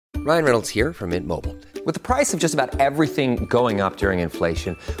Ryan Reynolds here from Mint Mobile. With the price of just about everything going up during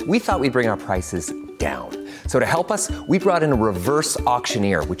inflation, we thought we'd bring our prices down. So to help us, we brought in a reverse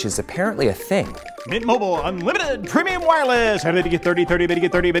auctioneer, which is apparently a thing. Mint Mobile Unlimited Premium Wireless. How to get 30, 30, bit to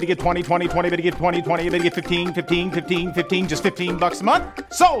get 30, bit to get 20, 20, 20, bit to get 20, 20, bit to get 15, 15, 15, 15, just $15 a month?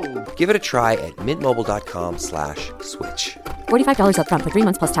 Sold! Give it a try at mintmobile.com/switch. $45 up front for 3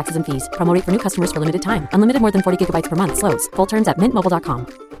 months plus taxes and fees. Promo rate for new customers for limited time. Unlimited more than 40 gigabytes per month. Slows full terms at mintmobile.com.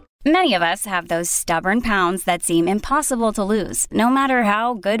 Many of us have those stubborn pounds that seem impossible to lose, no matter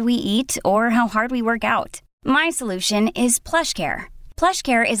how good we eat or how hard we work out. My solution is PlushCare.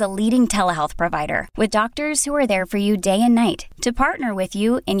 PlushCare is a leading telehealth provider with doctors who are there for you day and night to partner with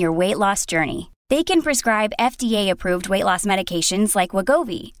you in your weight loss journey. They can prescribe FDA-approved weight loss medications like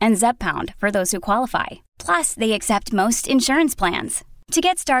Wegovy and Zepbound for those who qualify. Plus, they accept most insurance plans. To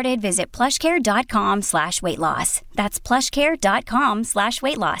get started, visit plushcare.com/weightloss. That's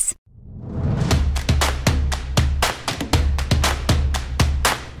plushcare.com/weightloss.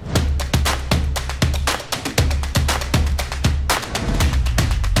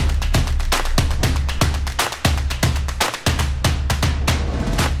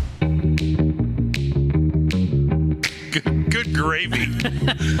 Good gravy.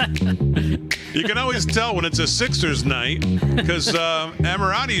 You can always tell when it's a Sixers night because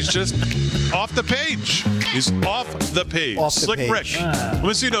Ammirati's just off the page. He's off the page. Off the Slick page. Rick. Let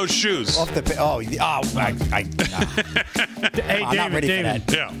me see those shoes. Off the Hey, I'm not ready for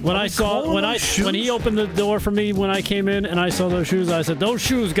that. Yeah. When he opened the door for me when I came in and I saw those shoes, I said, "Those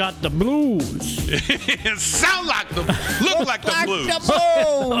shoes got the blues." Sound like the, look like the blues. The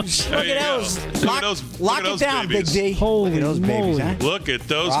blues. There Look you at go. those. Look Lock at it those down, babies. Big D. Holy Look at those babies, moly. huh? Look at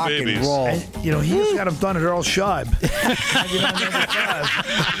those Rock babies. and roll. You know, he just got them done at Earl Scheib.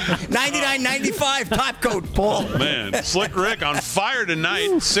 99.95 top coat, Paul. Man, Slick Rick on fire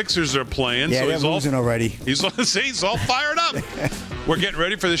tonight. Sixers are playing. Yeah, so they're he's losing already. He's all fired up. We're getting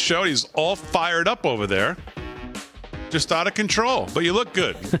ready for the show. He's all fired up over there. Just out of control. But you look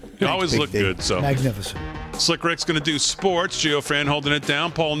good. You always look good. So Magnificent. Slick Rick's going to do sports. Gio Fran holding it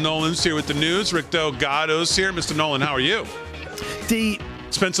down. Paul Nolan's here with the news. Rick Delgado's here. Mr. Nolan, how are you?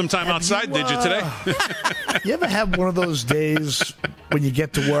 Spent some time outside, did you, today? You ever have one of those days when you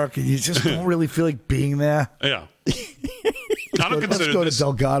get to work and you just don't really feel like being there? Yeah. I don't Let's consider go this. to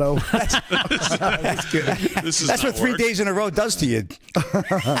Delgado. This is That's not what 3 work. days in a row does to you.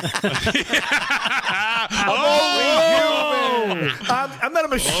 I'm not a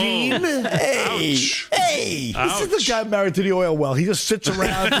machine. Hey, Ouch. hey. This is the guy married to the oil well. He just sits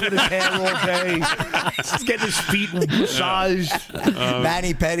around doing his hair all day, just getting his feet massaged.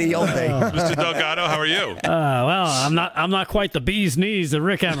 Manny Petty all day. Mr. Delgado, how are you? Well, I'm not quite the bee's knees that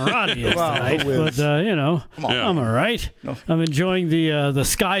Rick Ammirati is Wow, tonight, who but is? Yeah. I'm all right. I'm enjoying the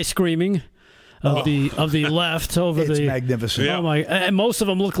sky screaming of the left over It's the. magnificent. Yeah. Oh my! And most of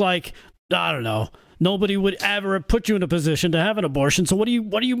them look like, I don't know. Nobody would ever put you in a position to have an abortion. So what are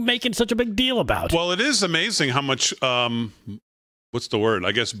you making such a big deal about? Well, it is amazing how much, what's the word?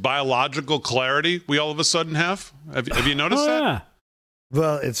 I guess biological clarity we all of a sudden have. Have you noticed that? Yeah.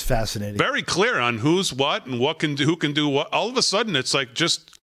 Well, it's fascinating. Very clear on who's what and what can do, who can do what. All of a sudden, it's like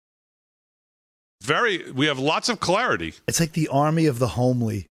just we have lots of clarity. It's like the army of the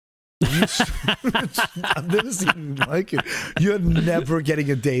homely. I've never seen anything like it. You're never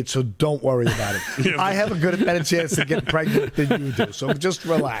getting a date, so don't worry about it. I have a better chance of getting pregnant than you do, so just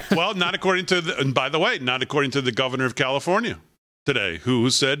relax. Well, not according to and by the way, not according to the governor of California today, who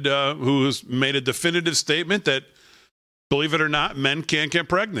said, who's made a definitive statement that, believe it or not, men can't get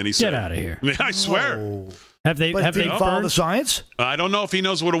pregnant. He said, Get out of here. I mean, I swear. Oh. Have they But did he follow burned- the science? I don't know if he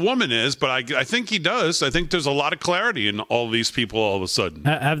knows what a woman is, but I think he does. I think there's a lot of clarity in all these people all of a sudden.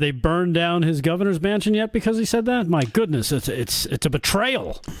 Have they burned down his governor's mansion yet because he said that? My goodness, it's a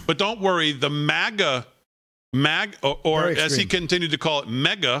betrayal. But don't worry, the MAGA, or Very as he extreme. continued to call it,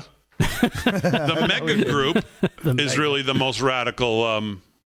 MEGA, the MEGA group is really the most radical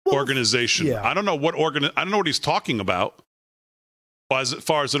organization. yeah. I don't know what I don't know what he's talking about. As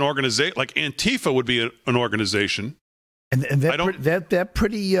far as an organization, like Antifa would be an organization. And I don't- they're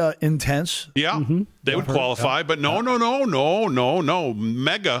pretty intense. Yeah, they would qualify, but no.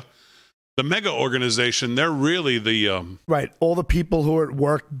 MEGA, the MEGA organization, they're really the Right. All the people who are at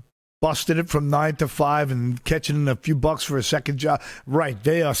work busted it from 9 to 5 and catching a few bucks for a second job. Right.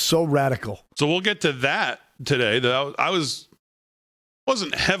 They are so radical. So we'll get to that today. I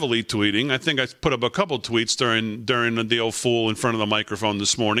wasn't heavily tweeting. I think I put up a couple tweets during the old fool in front of the microphone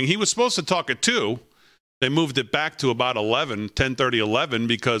this morning. He was supposed to talk at 2. They moved it back to about 10:30, 11,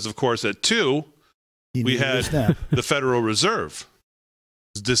 because, of course, at 2, we had the Federal Reserve.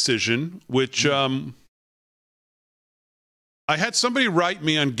 decision, which I had somebody write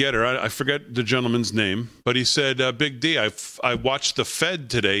me on Getter. I forget the gentleman's name, but he said, Big D, I watched the Fed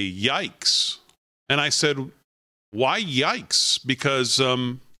today. Yikes. And I said, why yikes? Because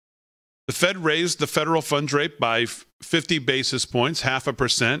the Fed raised the federal funds rate by 50 basis points,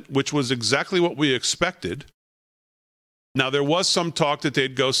 0.5%, which was exactly what we expected. Now, there was some talk that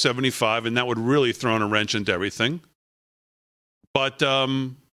they'd go 75, and that would really throw a wrench into everything. But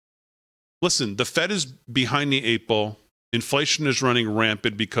listen, the Fed is behind the eight ball. Inflation is running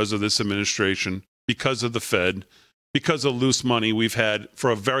rampant because of this administration, because of the Fed, because of loose money we've had for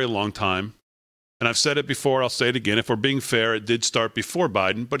a very long time. And I've said it before, I'll say it again. If we're being fair, it did start before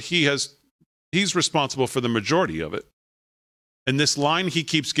Biden, but he's responsible for the majority of it. And this line he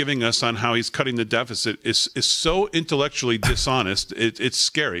keeps giving us on how he's cutting the deficit is so intellectually dishonest, it's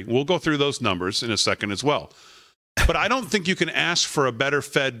scary. We'll go through those numbers in a second as well. But I don't think you can ask for a better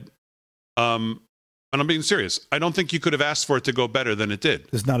Fed, and I'm being serious. I don't think you could have asked for it to go better than it did.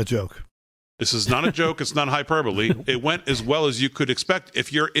 It's not a joke. This is not a joke. It's not hyperbole. It went as well as you could expect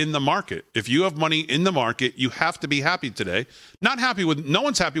if you're in the market. If you have money in the market, you have to be happy today. No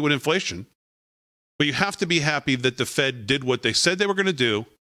one's happy with inflation. But you have to be happy that the Fed did what they said they were going to do,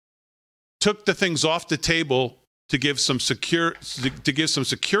 took the things off the table to give some security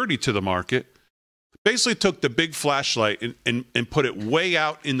to the market, basically took the big flashlight and put it way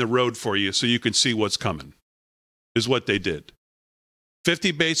out in the road for you so you can see what's coming, is what they did.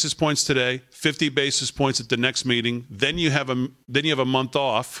 50 basis points today, 50 basis points at the next meeting. Then you have a month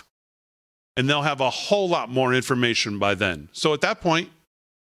off, and they'll have a whole lot more information by then. So at that point,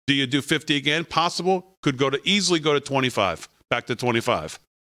 do you do 50 again? Possible. Could easily go to 25, back to 25.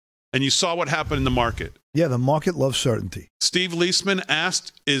 And you saw what happened in the market. Yeah, the market loves certainty. Steve Leisman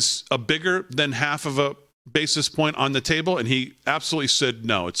asked, is a bigger than half of a basis point on the table? And he absolutely said,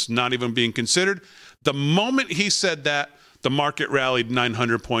 no, it's not even being considered. The moment he said that, the market rallied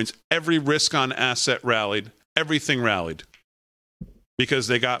 900 points. Every risk on asset rallied. Everything rallied. Because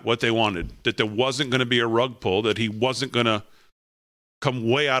they got what they wanted. That there wasn't going to be a rug pull, that he wasn't going to come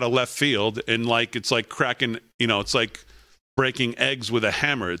way out of left field and it's like cracking, it's like breaking eggs with a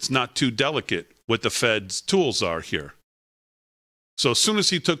hammer. It's not too delicate what the Fed's tools are here. So as soon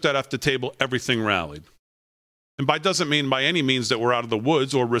as he took that off the table, everything rallied. And doesn't mean by any means that we're out of the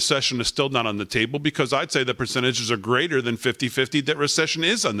woods or recession is still not on the table, because I'd say the percentages are greater than 50-50 that recession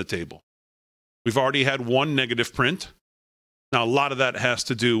is on the table. We've already had one negative print. Now, a lot of that has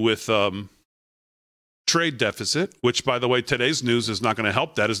to do with trade deficit, which, by the way, today's news is not going to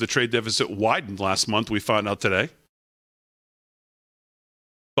help that, as the trade deficit widened last month, we found out today.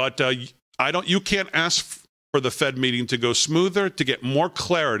 But you can't ask for the Fed meeting to go smoother, to get more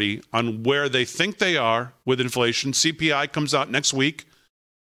clarity on where they think they are with inflation. CPI comes out next week.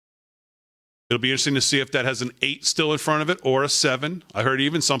 It'll be interesting to see if that has an 8 still in front of it or a 7. I heard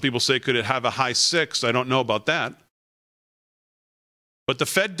even some people say, could it have a high 6? I don't know about that. But the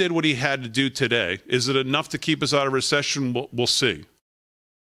Fed did what he had to do today. Is it enough to keep us out of recession? We'll see.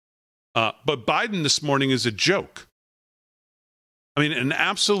 But Biden this morning is a joke. I mean, an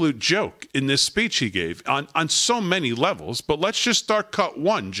absolute joke in this speech he gave on so many levels. But let's just start cut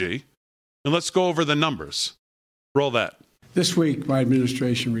one, G, and let's go over the numbers. Roll that. This week, my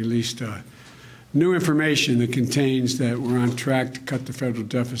administration released new information that contains that we're on track to cut the federal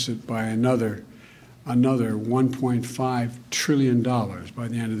deficit by another $1.5 trillion by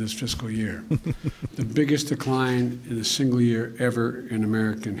the end of this fiscal year. The biggest decline in a single year ever in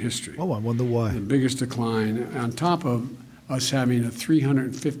American history. Oh, I wonder why. The biggest decline, on top of us having a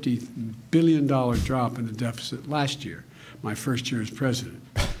 $350 billion drop in the deficit last year, my first year as president.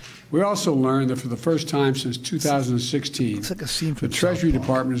 We also learned that for the first time since 2016, Looks like a scene from the Treasury South Park.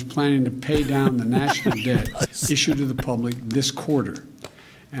 Department is planning to pay down the national debt issued to the public this quarter.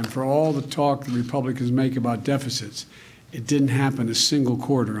 And for all the talk the Republicans make about deficits, it didn't happen a single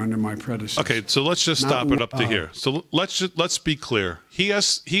quarter under my predecessor. Okay, so let's just stop it up to here. So let's be clear. He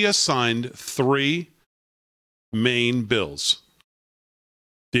has signed 3 main bills.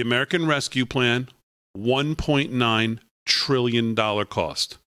 The American Rescue Plan, $1.9 trillion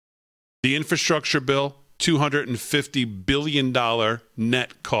cost. The infrastructure bill, $250 billion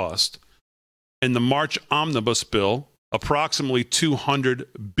net cost. And the March Omnibus bill, approximately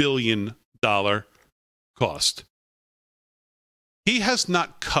 $200 billion cost. He has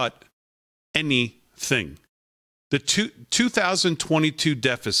not cut anything. The 2022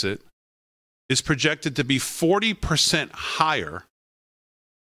 deficit is projected to be 40% higher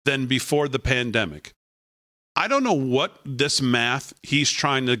than before the pandemic. I don't know what this math he's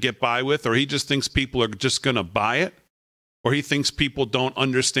trying to get by with, or he just thinks people are just going to buy it. or he thinks people don't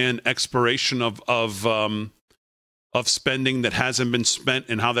understand expiration of spending that hasn't been spent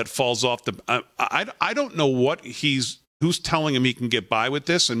and how that falls off the. I don't know who's telling him he can get by with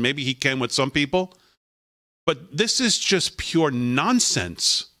this, and maybe he can with some people, but this is just pure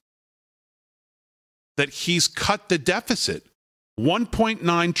nonsense. That he's cut the deficit,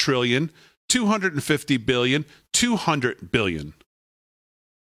 $1.9 trillion, $250 billion, $200 billion.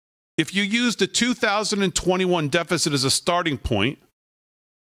 If you use the 2021 deficit as a starting point,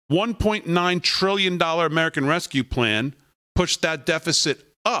 $1.9 trillion American Rescue Plan pushed that deficit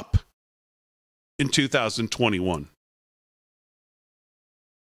up in 2021.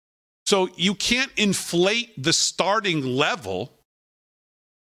 So you can't inflate the starting level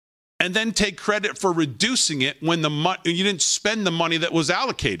and then take credit for reducing it when you didn't spend the money that was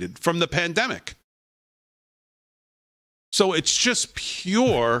allocated from the pandemic. So it's just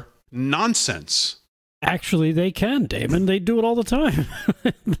pure nonsense. Actually, they can, Damon. They do it all the time.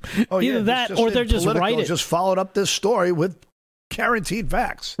 Either that or they're just write it. Just followed up this story with guaranteed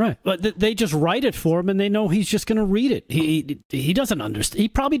facts. Right. But they just write it for him, and they know he's just going to read it. He doesn't understand. He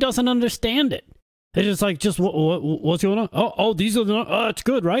probably doesn't understand it. They're just like, what's going on? Oh, these are it's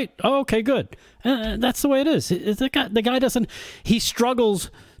good, right? Oh, okay, good. That's the way it is. The guy doesn't, he struggles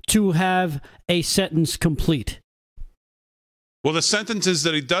to have a sentence complete. Well, the sentences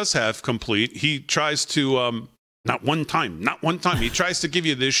that he does have complete, he tries to, not one time. He tries to give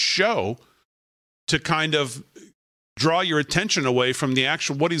you this show to kind of draw your attention away from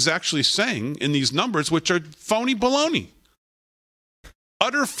what he's actually saying in these numbers, which are phony baloney.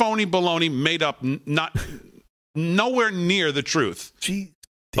 Utter phony baloney made up, nowhere near the truth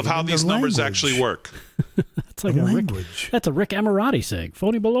of how these numbers actually work. That's like that's a Rick Emirati saying,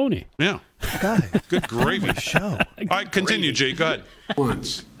 phony baloney. Yeah. Good gravy. Show. All right, continue, Jay. Go ahead.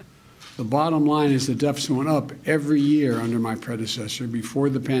 Once. The bottom line is the deficit went up every year under my predecessor before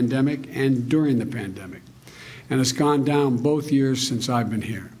the pandemic and during the pandemic. And it's gone down both years since I've been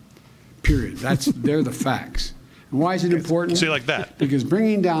here. Period. They're the facts. And why is it important? See, like that. Because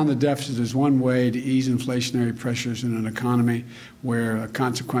bringing down the deficit is one way to ease inflationary pressures in an economy where a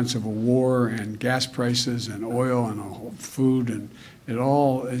consequence of a war and gas prices and oil and food and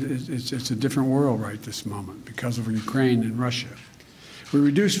it's a different world right this moment because of Ukraine and Russia. We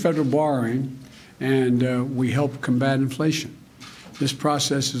reduced federal borrowing and we help combat inflation. This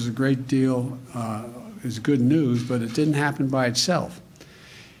process is a great deal, is good news, but it didn't happen by itself.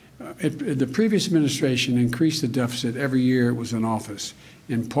 The previous administration increased the deficit every year it was in office,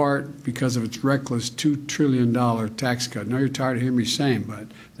 in part because of its reckless $2 trillion tax cut. Now, you're tired of hearing me saying but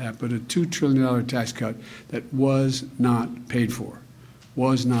a $2 trillion tax cut that was not paid for.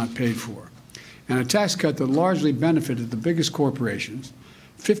 And a tax cut that largely benefited the biggest corporations,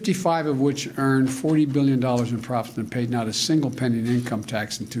 55 of which earned $40 billion in profits and paid not a single penny in income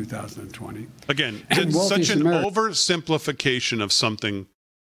tax in 2020. Again, it's such an oversimplification of something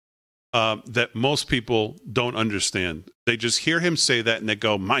that most people don't understand. They just hear him say that and they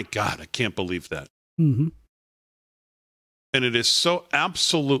go, my God, I can't believe that. Mm-hmm. And it is so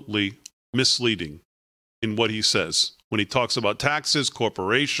absolutely misleading in what he says when he talks about taxes,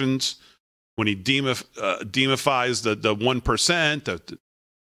 corporations, when he demifies the 1%.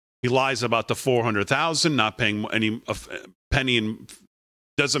 He lies about the 400,000 not paying any penny and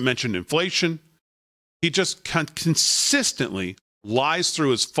doesn't mention inflation. He just consistently lies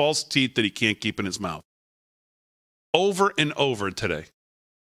through his false teeth that he can't keep in his mouth. Over and over today.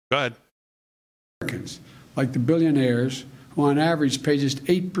 Go ahead. Americans, like the billionaires, who on average pay just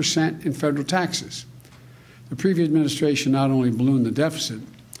 8% in federal taxes. The previous administration not only ballooned the deficit,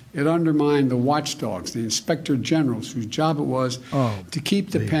 it undermined the watchdogs, the inspector generals, whose job it was to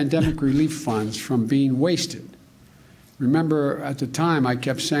keep the pandemic relief funds from being wasted. Remember, at the time, I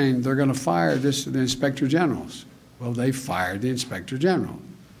kept saying they're going to fire the inspector generals. Well, they fired the inspector general.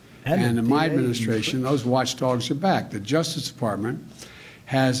 And in my administration, those watchdogs are back. The Justice Department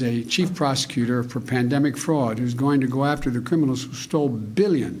has a chief prosecutor for pandemic fraud who's going to go after the criminals who stole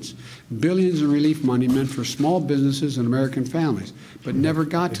billions in relief money meant for small businesses and American families, but never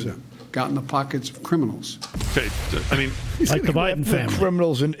got to them, got in the pockets of criminals. Okay, I mean, like the Biden family.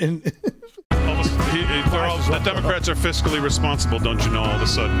 Criminals in the Democrats are fiscally responsible, don't you know, all of a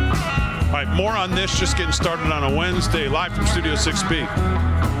sudden. All right, more on this, just getting started on a Wednesday, live from Studio 6B.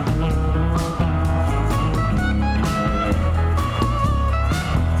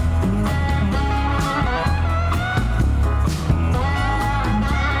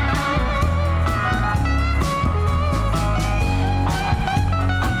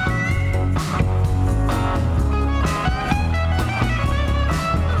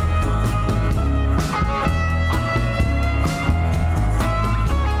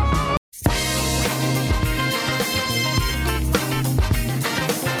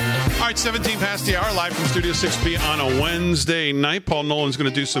 right, 17 past the hour, live from Studio 6B on a Wednesday night. Paul Nolan's going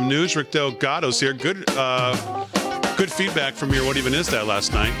to do some news. Rick Delgado's here. Good feedback from your What Even Is That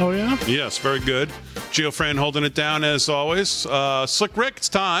last night. Oh, yeah? Yes, very good. Gio Fran holding it down as always. Slick Rick, it's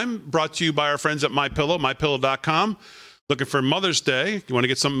time. Brought to you by our friends at MyPillow, MyPillow.com. Looking for Mother's Day. You want to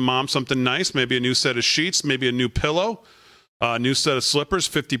get mom something nice, maybe a new set of sheets, maybe a new pillow, a new set of slippers,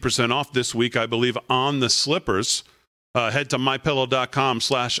 50% off this week, I believe, on the slippers. Head to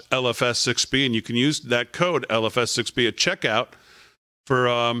mypillow.com/LFS6B, and you can use that code LFS6B at checkout for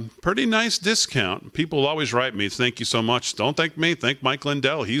pretty nice discount. People always write me, thank you so much. Don't thank me. Thank Mike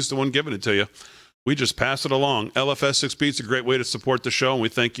Lindell. He's the one giving it to you. We just pass it along. LFS6B is a great way to support the show, and we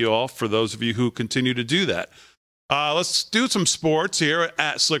thank you all for those of you who continue to do that. Let's do some sports here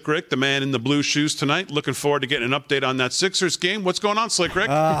at Slick Rick, the man in the blue shoes tonight. Looking forward to getting an update on that Sixers game. What's going on, Slick Rick?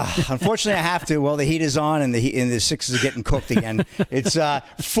 Unfortunately, I have to. Well, the heat is on, and the Sixers are getting cooked again. It's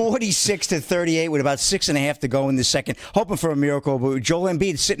 46-38 with about 6.5 to go in the second. Hoping for a miracle, but Joel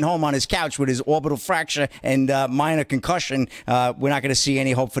Embiid sitting home on his couch with his orbital fracture and minor concussion. We're not going to see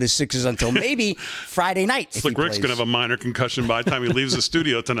any hope for the Sixers until maybe Friday night. Slick Rick's going to have a minor concussion by the time he leaves the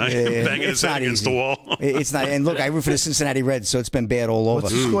studio tonight, banging his head against the wall. It's not. And look, I root for the Cincinnati Reds, so it's been bad all over.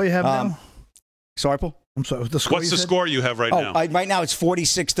 What's the score you have now? Sorry, Paul? I'm sorry. What's the score you have right now? Right now it's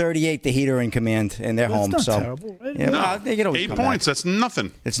 46-38. The Heat are in command, and they're home. That's not so terrible, right? Yeah, well, they can always 8 come points. back. That's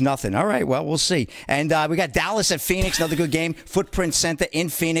nothing. It's nothing. All right. Well, we'll see. And we got Dallas at Phoenix. Another good game. Footprint Center in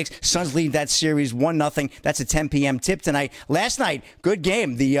Phoenix. Suns lead that series 1-0. That's a 10 p.m. tip tonight. Last night, good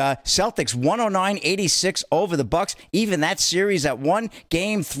game. The Celtics 109-86 over the Bucks. Even that series at 1.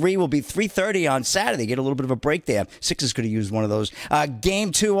 Game 3 will be 3:30 on Saturday. Get a little bit of a break there. Sixers could have used one of those.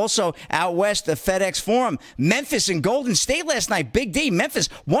 Game 2 also out west, the FedEx Forum. Memphis and Golden State last night. Big D. Memphis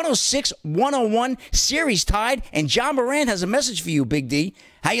 106-101. Series tied. And John Moran has a message for you, Big D.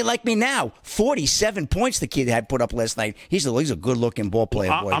 How you like me now? 47 points the kid had put up last night. He's a good-looking ball player,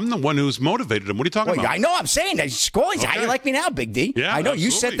 boy. I'm the one who's motivated him. What are you talking about? I know. I'm saying that. Scoring. Okay. How you like me now, Big D? Yeah, I know.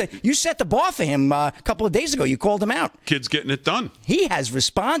 absolutely. You set the bar for him a couple of days ago. You called him out. Kid's getting it done. He has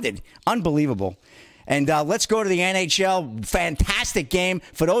responded. Unbelievable. And let's go to the NHL. Fantastic game.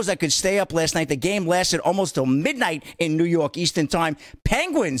 For those that could stay up last night, the game lasted almost till midnight in New York Eastern Time.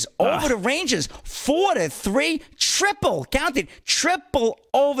 Penguins over the Rangers, 4-3, triple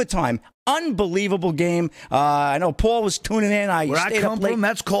overtime. Unbelievable game. I know Paul was tuning in. Where I come from,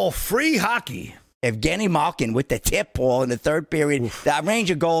 that's called free hockey. Evgeny Malkin with the tip, Paul, in the third period. Oof. The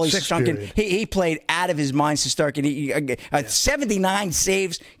Ranger goalie, Shesterkin, he played out of his mind. Shesterkin, 79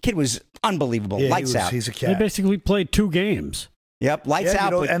 saves. Kid was unbelievable. Yeah, lights out. He's a cat. They basically played 2 games. Yep, lights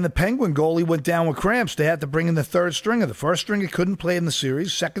out. And the Penguin goalie went down with cramps. They had to bring in the third stringer. The first stringer couldn't play in the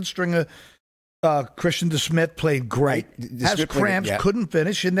series. Second stringer, Christian DeSmith, played great. Has cramps, couldn't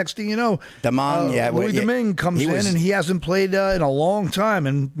finish, and next thing you know, Louis Domingue comes in, and he hasn't played in a long time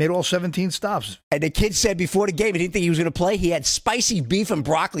and made all 17 stops. And the kid said before the game he didn't think he was going to play. He had spicy beef and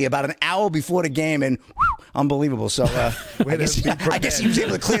broccoli about an hour before the game, and unbelievable. So I guess he was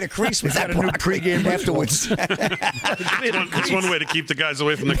able to clear the crease with that broccoli pregame afterwards. It's one way to keep the guys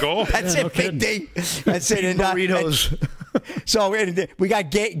away from the goal. That's it, Big D. That's it. And, burritos. So we got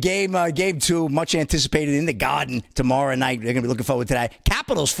game 2, much anticipated in the Garden tomorrow night. They're going to be looking forward to that.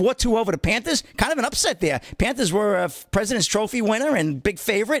 Capitals 4-2 over the Panthers. Kind of an upset there. Panthers were a President's Trophy winner and big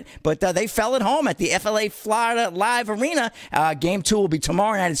favorite, but they fell at home at the FLA Florida Live Arena. Game 2 will be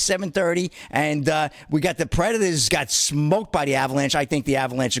tomorrow night at 7:30, and we got the Predators got smoked by the Avalanche. I think the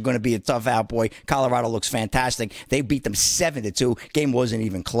Avalanche are going to be a tough out, boy. Colorado looks fantastic. They beat them 7-2. Game wasn't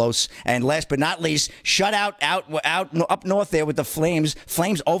even close. And last but not least, shutout up north there with the Flames.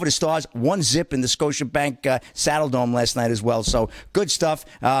 Flames over the Stars, 1-0 in the Scotiabank Saddle Dome last night as well. So good stuff.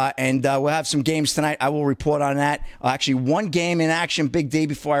 And we'll have some games tonight. I will report on that. Actually, one game in action, Big D,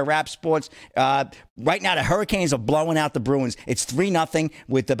 before I wrap sports. Right now, the Hurricanes are blowing out the Bruins. It's 3-0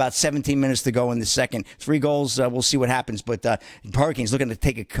 with about 17 minutes to go in the second. 3 goals. We'll see what happens. But Hurricanes looking to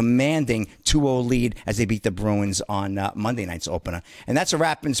take a commanding 2-0 lead as they beat the Bruins on Monday night's opener. And that's a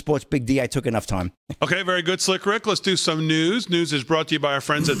wrap in sports. Big D, I took enough time. Okay, very good, Slick Rick. Let's do some news. News is brought to you by our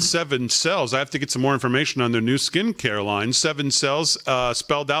friends at 7 Cells. I have to get some more information on their new skincare line. 7 Cells,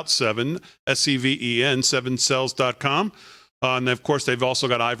 spelled out 7, S-E-V-E-N, 7cells.com. And, of course, they've also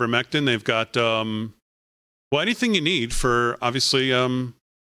got ivermectin. They've got, anything you need for, obviously,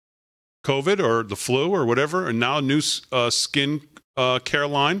 COVID or the flu or whatever. And now a new skin care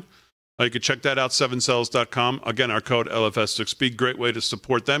line. You can check that out, 7cells.com. Again, our code LFS6B. Great way to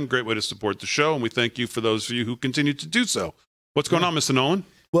support them. Great way to support the show. And we thank you for those of you who continue to do so. What's going on, Mr. Nolan?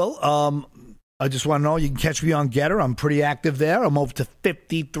 Well, I just want to know, you can catch me on Getter. I'm pretty active there. I'm over to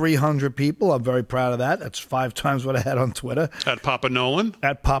 5,300 people. I'm very proud of that. That's 5 times what I had on Twitter. At Papa Nolan?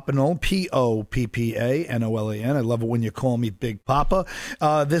 At Papa Nolan, PoppaNolan. I love it when you call me Big Papa.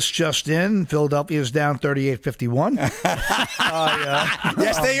 This just in, Philadelphia is down 38-51.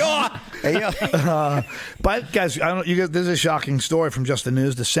 Yes, they are. But, guys, this is a shocking story from Just the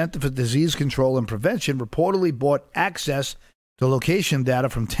News. The Center for Disease Control and Prevention reportedly bought access to location data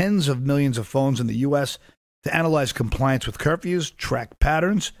from tens of millions of phones in the U.S. to analyze compliance with curfews, track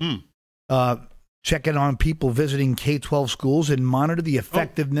patterns, check in on people visiting K-12 schools, and monitor the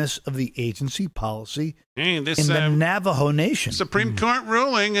effectiveness of the agency policy in the Navajo Nation. Supreme Court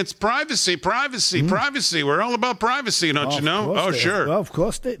ruling, it's privacy. We're all about privacy, don't you know? Sure. Well, of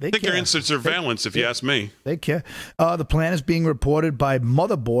course they I think you're instant surveillance, if you ask me. They care. The plan is being reported by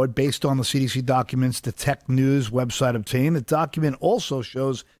Motherboard based on the CDC documents the Tech News website obtained. The document also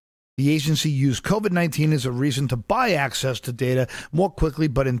shows the agency used COVID-19 as a reason to buy access to data more quickly,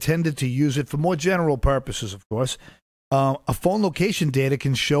 but intended to use it for more general purposes, of course. A phone location data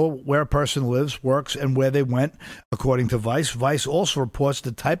can show where a person lives, works, and where they went, according to Vice. Vice also reports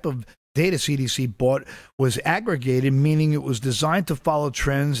the type of data CDC bought was aggregated, meaning it was designed to follow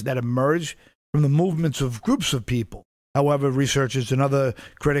trends that emerge from the movements of groups of people. However, researchers and other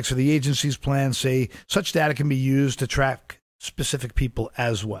critics of the agency's plan say such data can be used to track specific people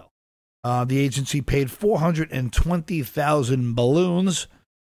as well. The agency paid 420,000 balloons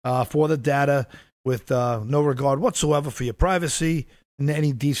for the data with no regard whatsoever for your privacy and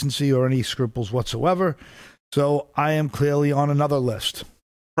any decency or any scruples whatsoever. So I am clearly on another list.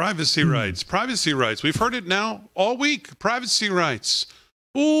 Privacy rights. We've heard it now all week. Privacy rights.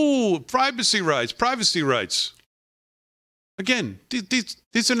 Ooh, privacy rights. Again,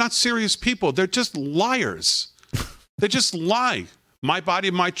 these are not serious people. They're just liars. They just lie. My body,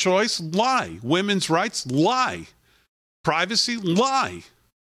 my choice, lie. Women's rights, lie. Privacy, lie.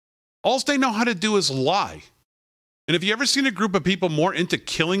 All they know how to do is lie. And have you ever seen a group of people more into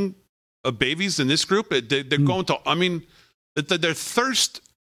killing babies than this group? They're going to, their thirst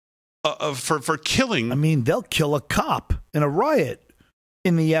for killing. I mean, they'll kill a cop in a riot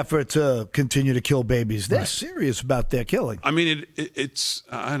in the effort to continue to kill babies. They're serious about their killing. I mean, it's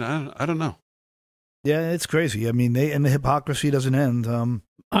I don't know. Yeah, it's crazy. I mean, the hypocrisy doesn't end.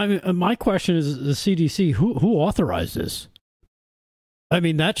 My question is the CDC. Who authorized this? I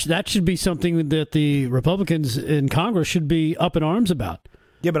mean, that should be something that the Republicans in Congress should be up in arms about.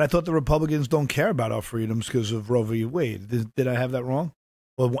 Yeah, but I thought the Republicans don't care about our freedoms because of Roe v. Wade. Did I have that wrong?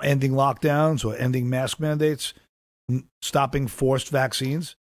 Or ending lockdowns or ending mask mandates, stopping forced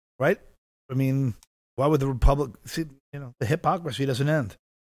vaccines, right? I mean, why would the the hypocrisy doesn't end.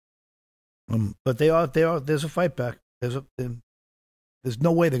 But they are. There's a fight back. There's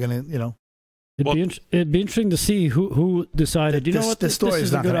no way they're going to, It'd be interesting to see who decided. This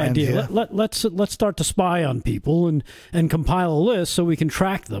is a good idea. Let's start to spy on people and compile a list so we can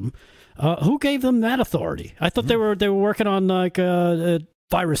track them. Who gave them that authority? I thought they were working on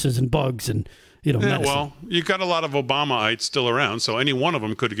viruses and bugs and medicine. Well, you got a lot of Obamaites still around, so any one of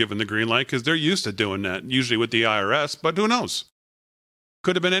them could have given the green light because they're used to doing that, usually with the IRS. But who knows?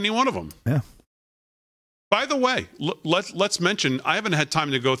 Could have been any one of them. Yeah. By the way, let's mention, I haven't had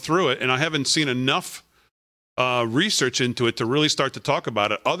time to go through it, and I haven't seen enough research into it to really start to talk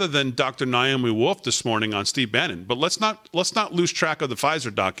about it, other than Dr. Naomi Wolf this morning on Steve Bannon. But let's not lose track of the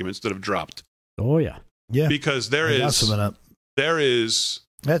Pfizer documents that have dropped. Oh, yeah. Yeah. Because there is...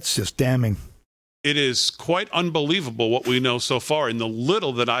 That's just damning. It is quite unbelievable what we know so far in the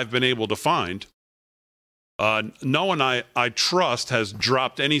little that I've been able to find. No one I trust has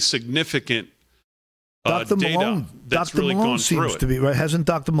dropped any significant Dr. data Malone, that's Dr. really Malone gone through seems it. to be right. Hasn't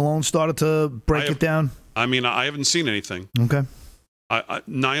Dr. Malone started to break it down? I mean, I haven't seen anything. Okay.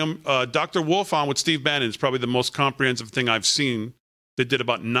 Dr. Wolf on with Steve Bannon is probably the most comprehensive thing I've seen. That did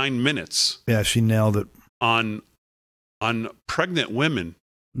about 9 minutes. Yeah, she nailed it on pregnant women.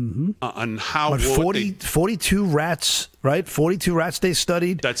 Mm-hmm. On how 42 rats, right? 42 rats they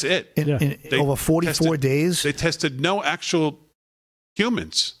studied. That's it. Over 44 days. They tested no actual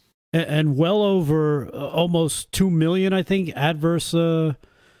humans. And well over almost 2 million, I think, adverse events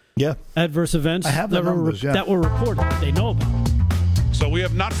I have the numbers, that were reported that they know about. So we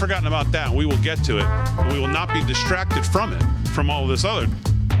have not forgotten about that. We will get to it. We will not be distracted from it, from all this other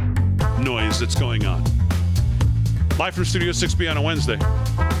noise that's going on. Live from Studio 6B on a Wednesday.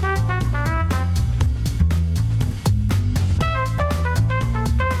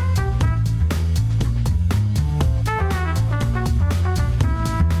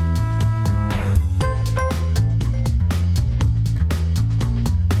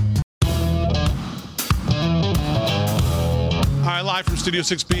 Live from Studio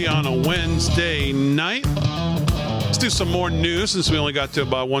 6B on a Wednesday night. Let's do some more news since we only got to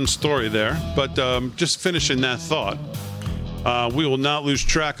about one story there. But just finishing that thought, we will not lose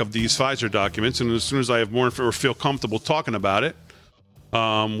track of these Pfizer documents. And as soon as I have more or feel comfortable talking about it,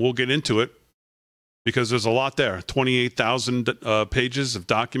 we'll get into it because there's a lot there. 28,000 pages of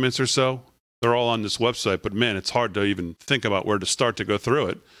documents or so. They're all on this website, but man, it's hard to even think about where to start to go through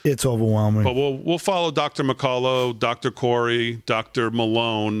it. It's overwhelming. But we'll follow Dr. McCullough, Dr. Corey, Dr.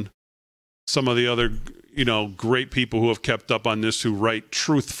 Malone, some of the other, great people who have kept up on this, who write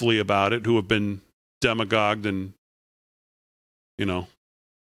truthfully about it, who have been demagogued and,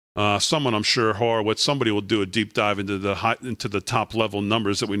 someone, I'm sure, Horowitz, somebody will do a deep dive into the top level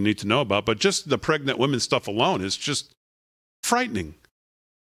numbers that we need to know about. But just the pregnant women stuff alone is just frightening.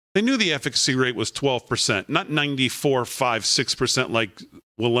 They knew the efficacy rate was 12%, not 94, 5, 6% like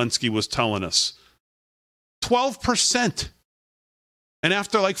Walensky was telling us. 12%. And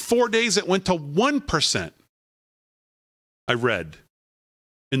after like 4 days, it went to 1%. I read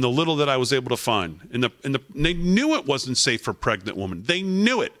in the little that I was able to find. They knew it wasn't safe for pregnant women. They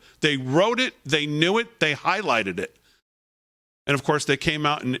knew it. They wrote it. They knew it. They highlighted it. And of course, they came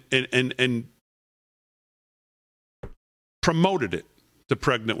out and promoted it to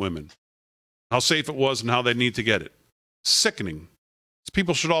pregnant women, how safe it was and how they need to get it. Sickening. These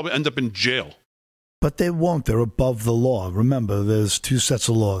people should all end up in jail. But they won't. They're above the law. Remember, there's two sets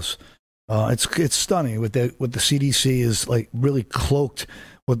of laws. It's stunning what the CDC is like really cloaked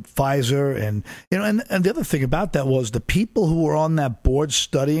with Pfizer and the other thing about that was the people who were on that board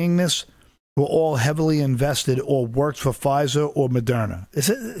studying this were all heavily invested or worked for Pfizer or Moderna.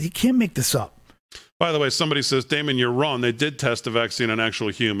 You can't make this up. By the way, somebody says, Damon, you're wrong. They did test the vaccine on actual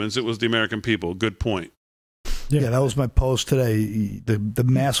humans. It was the American people. Good point. Yeah, that was my post today. The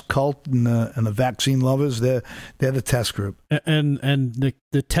mass cult and the vaccine lovers, they're the test group. And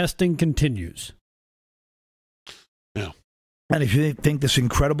the testing continues. Yeah. And if you think this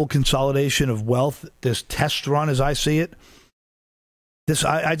incredible consolidation of wealth, this test run as I see it,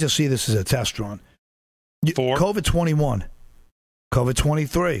 I just see this as a test run. For? COVID-21,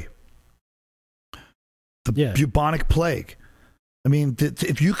 COVID-23. The bubonic plague. I mean,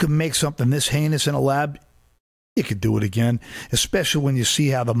 if you could make something this heinous in a lab, you could do it again, especially when you see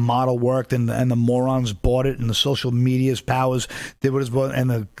how the model worked and the morons bought it and the social media's powers did what it's bought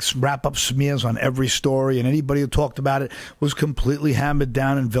and the wrap-up smears on every story and anybody who talked about it was completely hammered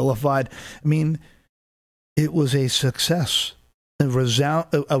down and vilified. I mean, it was a success, an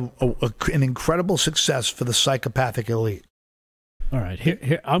incredible success for the psychopathic elite. All right,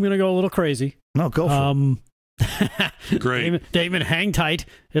 here I'm going to go a little crazy. No, go for it. Great. Damon, hang tight.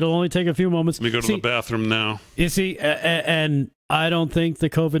 It'll only take a few moments. Let me go to the bathroom now. You see, and I don't think the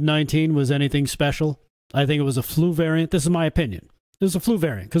COVID-19 was anything special. I think it was a flu variant. This is my opinion. It was a flu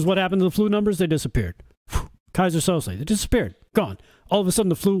variant. Because what happened to the flu numbers? They disappeared. Kaiser Sose. They disappeared. Gone. All of a sudden,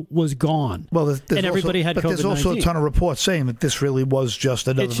 the flu was gone. Well, and everybody had COVID-19. But there's also a ton of reports saying that this really was just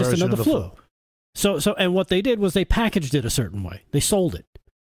another version of the flu. So, and what they did was they packaged it a certain way. They sold it.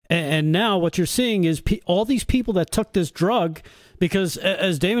 And now what you're seeing is all these people that took this drug, because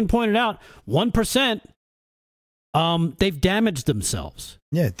as Damon pointed out, 1%, they've damaged themselves.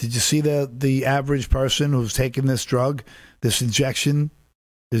 Yeah. Did you see the average person who's taking this drug, this injection,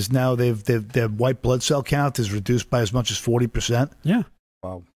 is now their white blood cell count is reduced by as much as 40%? Yeah.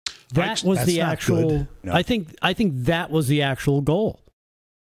 Wow. That was the actual. No. I think that was the actual goal.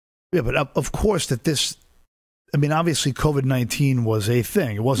 Yeah, but of course that this. I mean, obviously, COVID-19 was a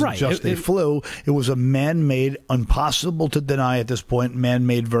thing. It wasn't just a flu. It was a man-made, impossible to deny at this point,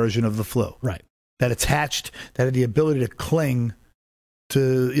 man-made version of the flu. Right. That had the ability to cling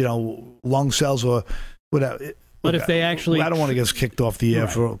to, lung cells or whatever. But if they actually... I don't want to get kicked off the air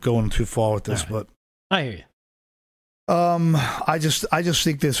for going too far with this, but... I hear you. I just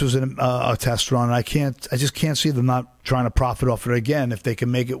think this was a test run. I just can't see them not trying to profit off it again. If they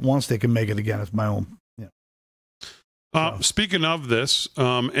can make it once, they can make it again. It's my own... Speaking of this,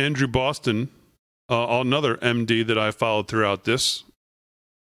 Andrew Boston, another MD that I followed throughout this,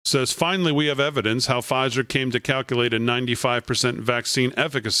 says, finally, we have evidence how Pfizer came to calculate a 95% vaccine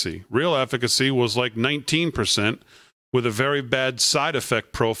efficacy. Real efficacy was like 19%, with a very bad side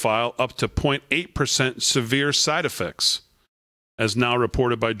effect profile up to 0.8% severe side effects, as now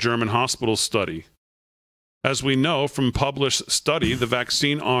reported by German hospital study. As we know from published study, the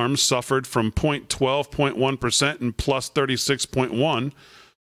vaccine arms suffered from 0.12.1% and plus 36.1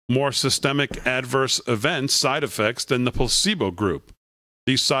 more systemic adverse events, side effects, than the placebo group.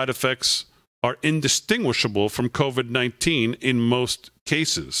 These side effects are indistinguishable from COVID-19 in most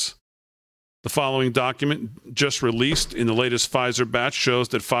cases. The following document, just released in the latest Pfizer batch, shows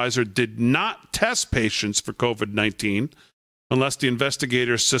that Pfizer did not test patients for COVID-19 unless the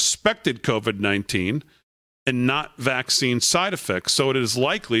investigators suspected COVID-19 and not vaccine side effects. So it is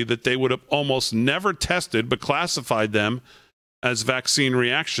likely that they would have almost never tested but classified them as vaccine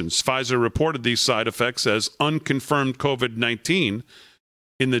reactions. Pfizer reported these side effects as unconfirmed COVID-19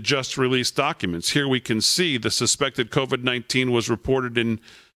 in the just released documents. Here we can see the suspected COVID-19 was reported in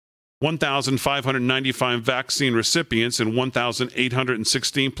 1,595 vaccine recipients and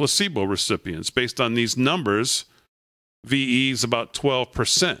 1,816 placebo recipients. Based on these numbers, VE is about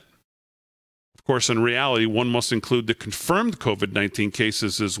 12%. Of course, in reality, one must include the confirmed COVID-19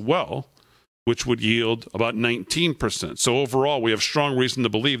 cases as well, which would yield about 19%. So overall, we have strong reason to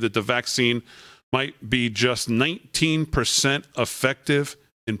believe that the vaccine might be just 19% effective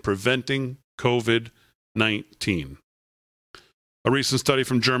in preventing COVID-19. A recent study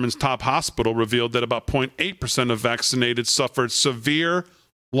from Germany's top hospital revealed that about 0.8% of vaccinated suffered severe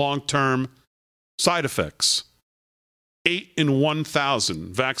long-term side effects. 8 in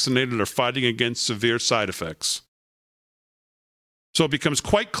 1,000 vaccinated are fighting against severe side effects. So it becomes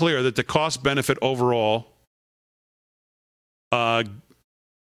quite clear that the cost-benefit overall, very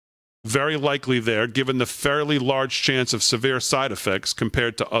likely there, given the fairly large chance of severe side effects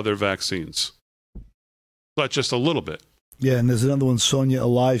compared to other vaccines. But just a little bit. Yeah, and there's another one, Sonia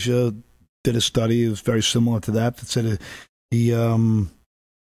Elijah did a study. It was very similar to that said the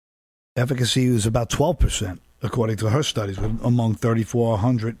efficacy was about 12%, according to her studies, among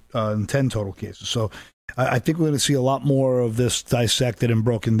 3,410 total cases. So I think we're going to see a lot more of this dissected and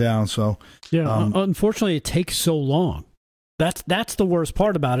broken down. So yeah, unfortunately, it takes so long. That's the worst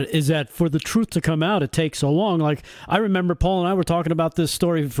part about it, is that for the truth to come out, it takes so long. Like, I remember Paul and I were talking about this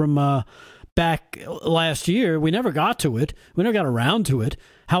story from back last year. We never got to it. We never got around to it.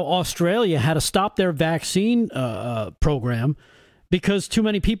 How Australia had to stop their vaccine program because too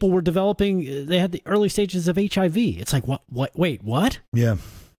many people were developing. They had the early stages of HIV. It's like, what? Wait, what? Yeah.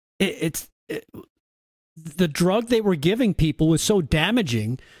 The drug they were giving people was so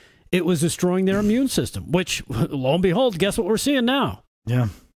damaging, it was destroying their immune system, which, lo and behold, guess what we're seeing now? Yeah.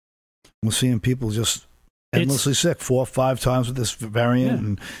 We're seeing people just endlessly sick 4 or 5 times with this variant,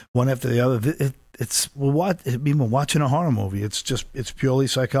 and one after the other. We're watching a horror movie. It's purely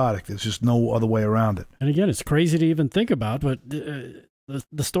psychotic. There's just no other way around it. And again, it's crazy to even think about, but the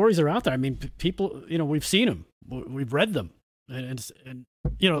stories are out there. I mean, people, we've seen them. We've read them. And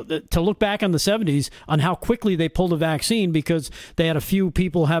to look back on the 70s on how quickly they pulled a vaccine because they had a few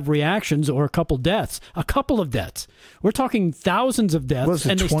people have reactions or a couple of deaths. We're talking thousands of deaths. Was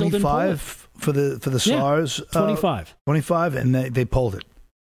it and they 25 still didn't pull it. for the SARS? 25. 25, and they pulled it.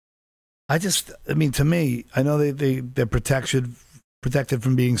 To me, I know they're protected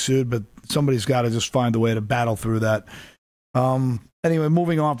from being sued, but somebody's got to just find a way to battle through that. Anyway,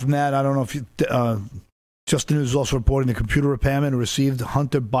 moving on from that, I don't know if you... Just the News is also reporting the computer repairman who received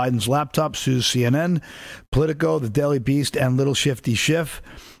Hunter Biden's laptop sues CNN, Politico, The Daily Beast, and Little Shifty Schiff.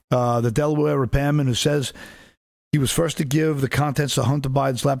 The Delaware repairman who says he was first to give the contents of Hunter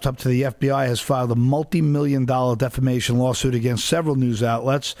Biden's laptop to the FBI has filed a multi-million-dollar defamation lawsuit against several news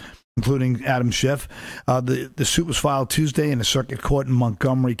outlets, including Adam Schiff. The suit was filed Tuesday in a circuit court in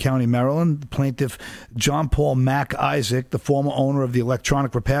Montgomery County, Maryland. The plaintiff, John Paul Mac Isaac, the former owner of the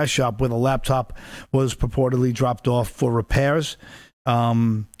electronic repair shop where the laptop was purportedly dropped off for repairs.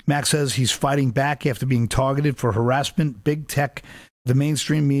 Mac says he's fighting back after being targeted for harassment. Big tech, the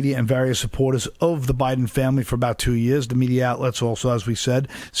mainstream media, and various supporters of the Biden family for about 2 years. The media outlets also, as we said,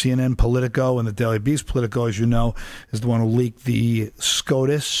 CNN, Politico, and the Daily Beast. Politico, as you know, is the one who leaked the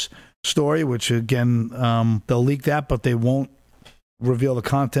SCOTUS story, which, again, they'll leak that, but they won't reveal the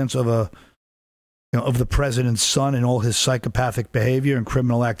contents of of the president's son and all his psychopathic behavior and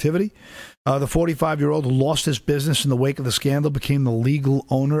criminal activity. The 45-year-old who lost his business in the wake of the scandal became the legal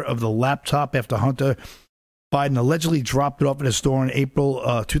owner of the laptop after Hunter Biden allegedly dropped it off at his store in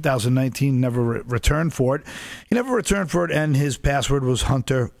April 2019, never returned for it. He never returned for it, and his password was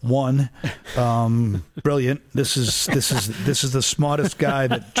Hunter1. Brilliant. This is the smartest guy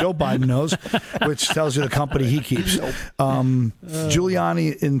that Joe Biden knows, which tells you the company he keeps.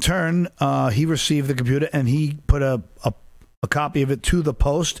 Giuliani, in turn, he received the computer, and he put a copy of it to the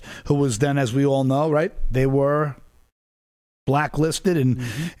Post, who was then, as we all know, right, they were blacklisted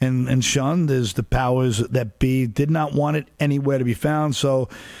and shunned as the powers that be did not want it anywhere to be found. So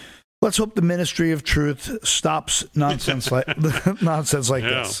let's hope the Ministry of Truth stops nonsense like this.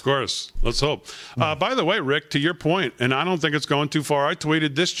 Yeah, of course. Let's hope. By the way, Rick, to your point, and I don't think it's going too far, I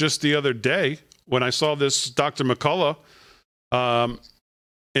tweeted this just the other day when I saw this Dr. McCullough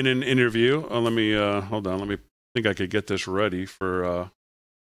in an interview. Let me hold on. Let me think I could get this ready for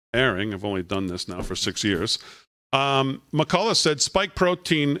airing. I've only done this now for 6 years. McCullough said spike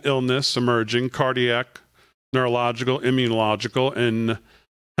protein illness emerging, cardiac, neurological, immunological, and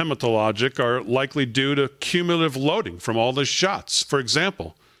hematologic are likely due to cumulative loading from all the shots. For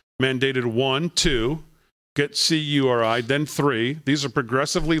example, mandated 1, 2, get CURI, then 3. These are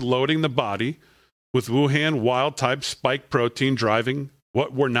progressively loading the body with Wuhan wild-type spike protein driving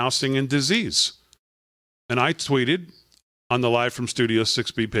what we're now seeing in disease. And I tweeted on the Live from Studio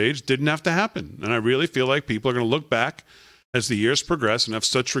 6B page, didn't have to happen. And I really feel like people are going to look back as the years progress and have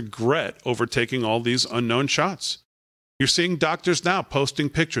such regret over taking all these unknown shots. You're seeing doctors now posting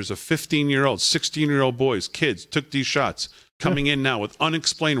pictures of 15-year-olds, 16-year-old boys, kids, took these shots, coming in now with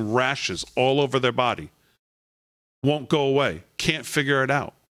unexplained rashes all over their body. Won't go away. Can't figure it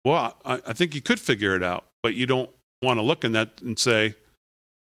out. Well, I think you could figure it out, but you don't want to look in that and say,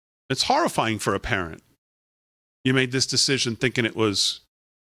 it's horrifying for a parent. You made this decision thinking it was,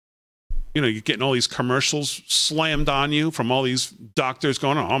 you're getting all these commercials slammed on you from all these doctors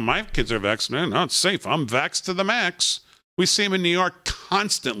going, oh, my kids are vaccinated. No, it's safe. I'm vaxxed to the max. We see them in New York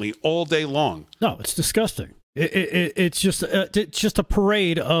constantly all day long. No, it's disgusting. It's just a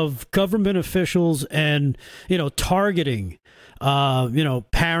parade of government officials and, targeting,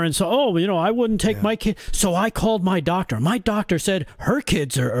 parents. Oh, I wouldn't take my kid. So I called my doctor. My doctor said her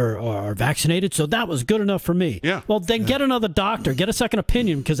kids are vaccinated. So that was good enough for me. Yeah. Well, then get another doctor, get a second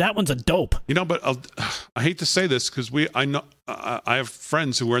opinion, because that one's a dope. But I hate to say this because I know I have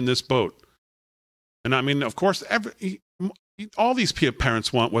friends who are in this boat. And I mean, of course, all these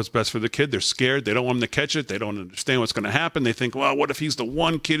parents want what's best for the kid. They're scared. They don't want them to catch it. They don't understand what's going to happen. They think, well, what if he's the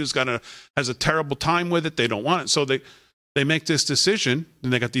one kid who's has a terrible time with it? They don't want it. So they make this decision,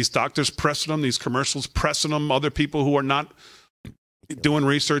 and they got these doctors pressing them, these commercials pressing them, other people who are not doing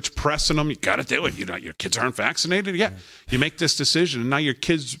research pressing them. You got to do it. Your kids aren't vaccinated. Yeah. You make this decision, and now your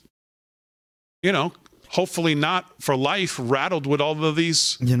kids, hopefully not for life, rattled with all of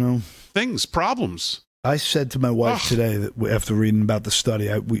these, things, problems. I said to my wife today that after reading about the study,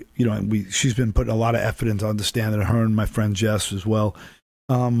 she's been putting a lot of effort into understanding it, her and my friend Jess as well.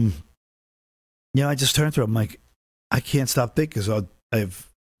 I just turned to her. I'm like, I can't stop thinking because I have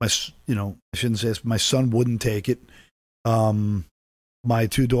I shouldn't say this, but my son wouldn't take it. My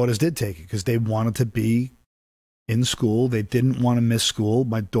two daughters did take it because they wanted to be in school. They didn't want to miss school.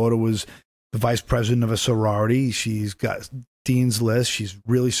 My daughter was the vice president of a sorority. She's got Dean's List. She's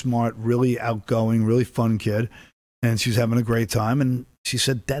really smart, really outgoing, really fun kid. And she's having a great time. And she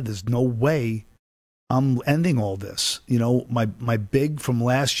said, Dad, there's no way I'm ending all this. My big from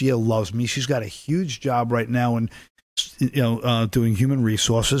last year loves me. She's got a huge job right now and doing human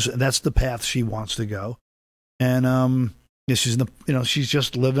resources. And that's the path she wants to go. And she's she's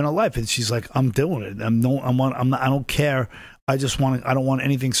just living a life. And she's like, I'm doing it. I don't care. I don't want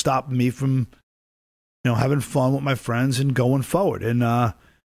anything stopping me from having fun with my friends and going forward. And, I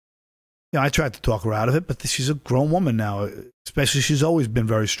tried to talk her out of it, but she's a grown woman now, especially she's always been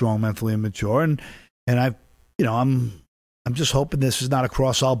very strong, mentally and mature. And I'm just hoping this is not a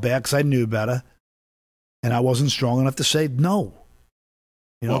cross I'll bear because I knew better. And I wasn't strong enough to say no,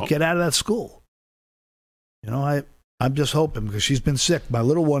 get out of that school. I'm just hoping because she's been sick. My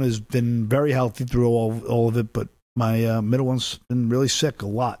little one has been very healthy through all of it, but my middle one's been really sick a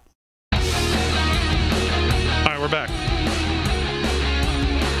lot. All right, we're back.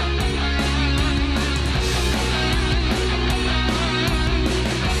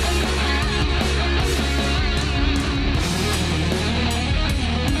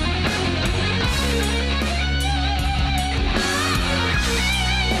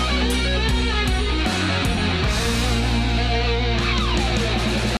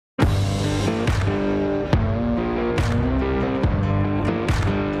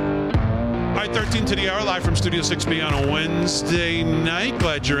 To the hour, live from Studio 6B on a Wednesday night.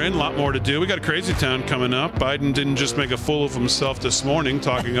 Glad you're in. A lot more to do. We got a Crazy Town coming up. Biden didn't just make a fool of himself this morning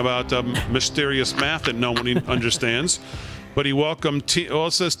talking about mysterious math that no one understands, but he welcomed.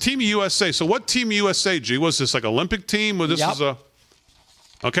 It says Team USA. So what Team USA? G, was this like Olympic team? Or this is a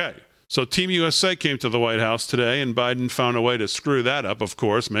okay? So Team USA came to the White House today, and Biden found a way to screw that up. Of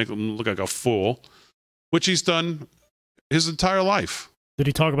course, make him look like a fool, which he's done his entire life. Did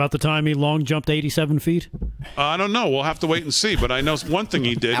he talk about the time he long jumped 87 feet? I don't know. We'll have to wait and see. But I know one thing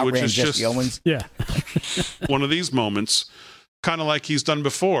he did, which is just one of these moments, kind of like he's done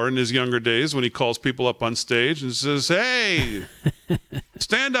before in his younger days when he calls people up on stage and says, hey,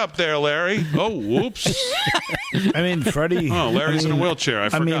 stand up there, Larry. Oh, whoops. I mean, Freddie. Oh, Larry's in a wheelchair. I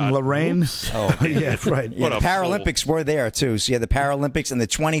forgot. mean, Lorraine. Oh, yeah, right. Yeah, the Paralympics were there, too. So, yeah, the Paralympics and the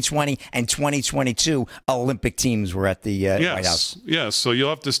 2020 and 2022 Olympic teams were at the White House. Yes, so you'll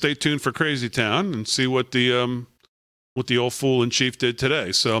have to stay tuned for Crazy Town and see what the old fool in chief did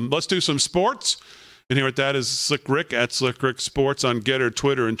today. So let's do some sports. And here with that is Slick Rick at Slick Rick Sports on Getter,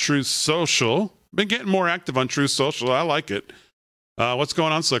 Twitter, and Truth Social. Been getting more active on Truth Social. I like it. What's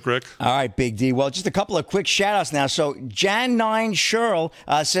going on, Slick Rick? All right, Big D. Well, just a couple of quick shout-outs now. So Jan 9 Sherl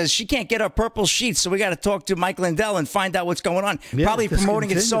says she can't get her purple sheets, so we got to talk to Mike Lindell and find out what's going on. Yeah, probably promoting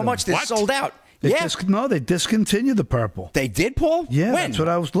it so much they're sold out. They discontinued the purple. They did, Paul? Yeah, when? That's what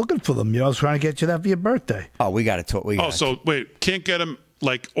I was looking for them. I was trying to get you that for your birthday. Oh, we got to talk. So wait, can't get them,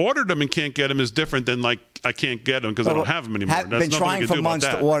 like ordered them and can't get them is different than like I can't get them because I don't have them anymore. Have been trying for months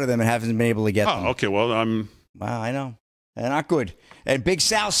to order them and haven't been able to get them. Oh, okay. Well, Wow, I know. They're not good. And Big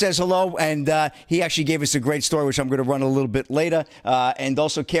Sal says hello, and he actually gave us a great story, which I'm going to run a little bit later. And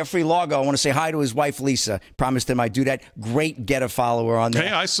also Carefree Largo, I want to say hi to his wife, Lisa. Promised him I'd do that. Great Getter follower on there.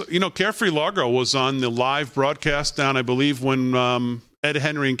 Hey, I saw, Carefree Largo was on the live broadcast down, I believe, when Ed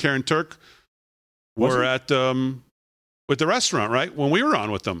Henry and Karen Turk were at with the restaurant, right? When we were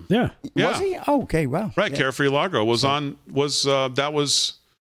on with them. Yeah. Was he? Oh, okay, wow. Right, yeah. Carefree Largo was on,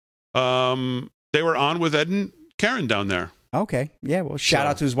 they were on with Ed and Karen down there. Okay. Yeah, well, shout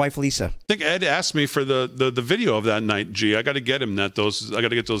out to his wife, Lisa. I think Ed asked me for the video of that night, G. I got to get him I got to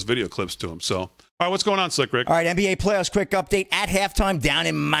get those video clips to him. So, all right, what's going on, Slick Rick? All right, NBA playoffs quick update. At halftime down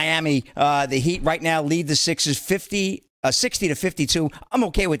in Miami, the Heat right now lead the Sixers 60-52. I'm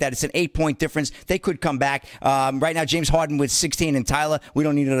okay with that. It's an 8-point difference. They could come back. Right now, James Harden with 16, and Tyler, we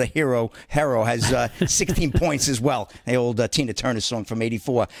don't need another hero. Hero has 16 points as well. The old Tina Turner song from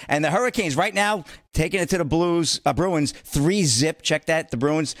 '84. And the Hurricanes right now taking it to the Bruins 3-0. Check that. The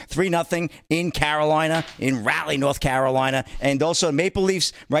Bruins 3-0 in Carolina, in Raleigh, North Carolina. And also Maple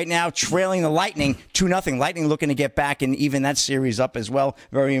Leafs right now trailing the Lightning 2-0. Lightning looking to get back and even that series up as well.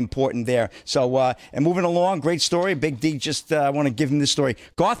 Very important there. So, and moving along, great story. Big D just want to give him this story.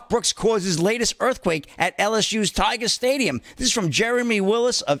 Garth Brooks causes latest earthquake at LSU's Tiger Stadium. This is from Jeremy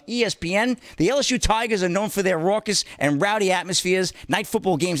Willis of ESPN. The LSU Tigers are known for their raucous and rowdy atmospheres. Night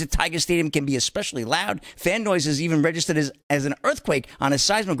football games at Tiger Stadium can be especially loud. Fan noise is even registered as an earthquake on a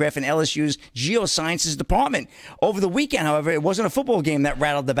seismograph in LSU's Geosciences department. Over the weekend, however, it wasn't a football game that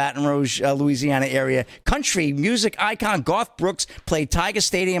rattled the Baton Rouge, Louisiana area. Country music icon Garth Brooks played Tiger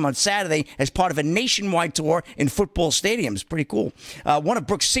Stadium on Saturday as part of a nationwide tour in football stadiums. Pretty cool. One of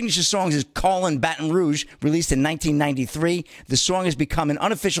Brooks' signature songs is Callin' Baton Rouge, released in 1993. The song has become an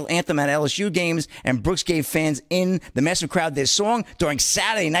unofficial anthem at LSU games, and Brooks gave fans in the massive crowd their song during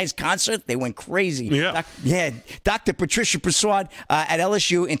Saturday night's concert. They went crazy. Yeah. Dr. Patricia Prasad at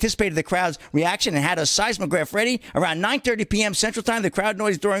LSU anticipated the crowd's reaction and had a seismograph ready. Around 9:30 p.m. Central Time, the crowd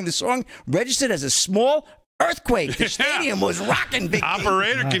noise during the song registered as a small earthquake. The stadium was rocking. Big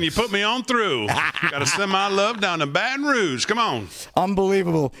Operator, can you put me on through? Got to send my love down to Baton Rouge. Come on.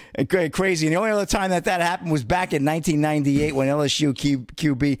 Unbelievable. Crazy. And the only other time that happened was back in 1998 when LSU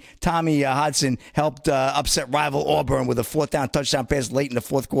QB Tommy Hodson helped upset rival Auburn with a fourth down touchdown pass late in the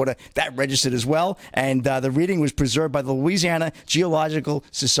fourth quarter. That registered as well. And the reading was preserved by the Louisiana Geological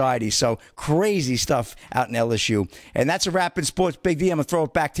Society. So crazy stuff out in LSU. And that's a wrap in sports. Big D, I'm going to throw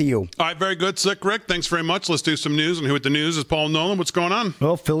it back to you. All right, very good. Slick Rick, thanks very much. Let's do some news. And here with the news is Paul Nolan. What's going on?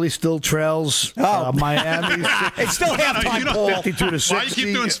 Well, Philly still trails Miami. It's still halftime, Paul. 52-60. Why you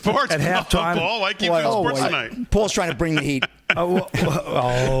keep doing sports at halftime? Paul, why keep doing sports tonight? Paul's trying to bring the heat.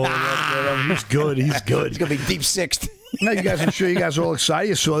 He's good. He's good. He's going to be deep sixth. Now, I'm sure you guys are all excited.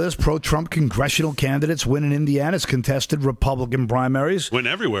 You saw this. Pro-Trump congressional candidates win in Indiana's contested Republican primaries. Win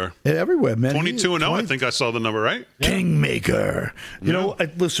everywhere. Everywhere, man. 22-0, I think I saw the number, right? Kingmaker. You know,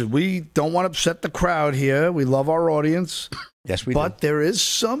 listen, we don't want to upset the crowd here. We love our audience. Yes, we do. But there is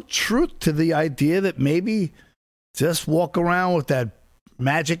some truth to the idea that maybe just walk around with that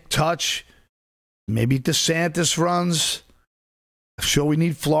magic touch. Maybe DeSantis runs. Sure, we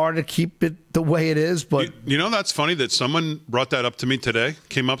need Florida to keep it the way it is, but you know that's funny that someone brought that up to me today.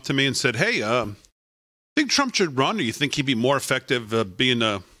 Came up to me and said, "Hey, think Trump should run, or you think he'd be more effective being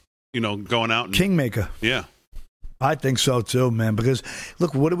going out and kingmaker?" Yeah, I think so too, man. Because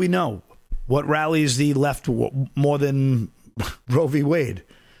look, what do we know? What rallies the left more than Roe v. Wade,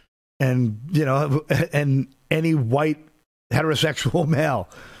 and and any white heterosexual male?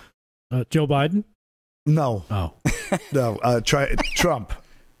 Joe Biden. No. Oh. No. Try Trump.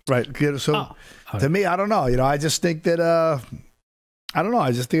 Right. So to me, I don't know. I just think that I don't know.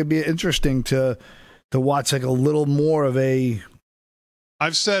 I just think it'd be interesting to watch like a little more of a.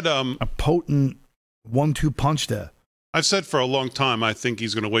 I've said a potent 1-2 punch there. I've said for a long time, I think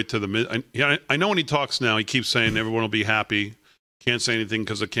he's going to wait to the mid. I know when he talks now, he keeps saying everyone will be happy. Can't say anything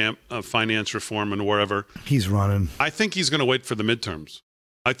because of finance reform and wherever. He's running. I think he's going to wait for the midterms.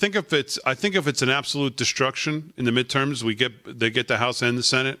 I think if it's an absolute destruction in the midterms, they get the House and the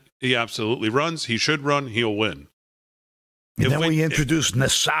Senate. He absolutely runs. He should run. He'll win. And then we introduce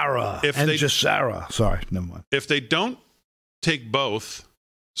Nassara and Jassara. Sorry, never mind. If they don't take both,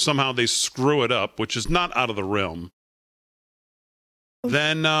 somehow they screw it up, which is not out of the realm.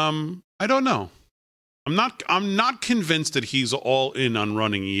 Then I don't know. I'm not convinced that he's all in on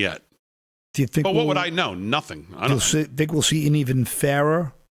running yet. Do you think? But what would I know? Nothing. I don't think we'll see an even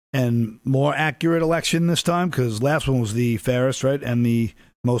fairer and more accurate election this time? Because last one was the fairest, right, and the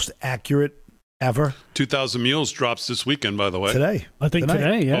most accurate ever. 2,000 Mules drops this weekend, by the way. Today, I think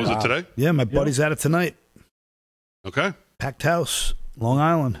today. Yeah. Oh, is it today? Yeah, my buddy's at it tonight. Okay. Packed house, Long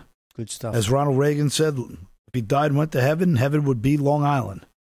Island. Good stuff. As Ronald Reagan said, if he died and went to heaven, heaven would be Long Island.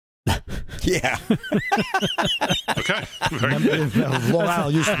 Yeah. Okay. Long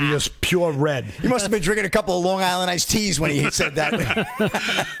Island used to be just pure red. He must have been drinking a couple of Long Island iced teas when he said that.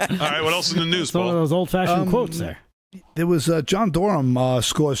 All right, what else in the news, Paul? One of those old-fashioned quotes there. There was John Durham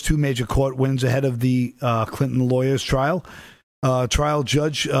scores 2 major court wins ahead of the Clinton lawyers' trial. Trial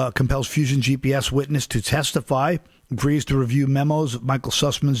judge compels Fusion GPS witness to testify, agrees to review memos of Michael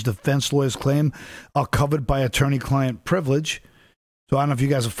Sussman's defense lawyer's claim are covered by attorney-client privilege. So I don't know if you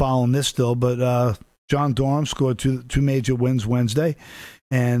guys are following this still, but John Durham scored two major wins Wednesday.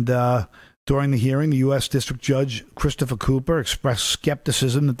 And during the hearing, the U.S. District Judge Christopher Cooper expressed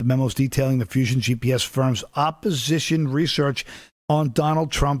skepticism that the memos detailing the Fusion GPS firm's opposition research on Donald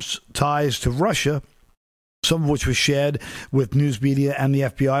Trump's ties to Russia, some of which was shared with news media and the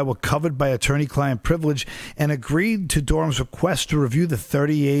FBI, were covered by attorney-client privilege, and agreed to Durham's request to review the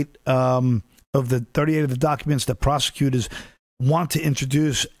 38 of the documents that prosecutors want to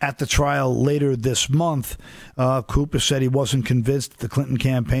introduce at the trial later this month. Cooper said he wasn't convinced that the Clinton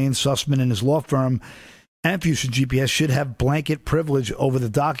campaign, Sussman and his law firm, and Fusion GPS should have blanket privilege over the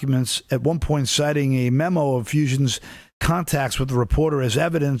documents, at one point citing a memo of Fusion's contacts with the reporter as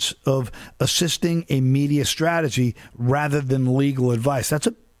evidence of assisting a media strategy rather than legal advice. That's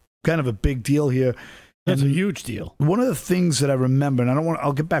a kind of a big deal here. That's a huge deal. One of the things that I remember, and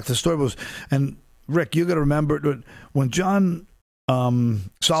I'll get back to the story, was, and Rick, you got to remember, when John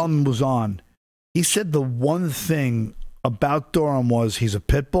Solomon was on, he said the one thing about Durham was he's a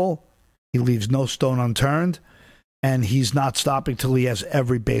pit bull, he leaves no stone unturned, and he's not stopping till he has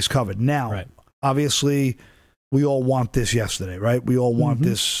every base covered. Now, obviously, we all want this yesterday, right? We all want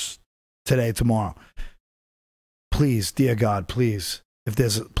this today, tomorrow. Please, dear God, please,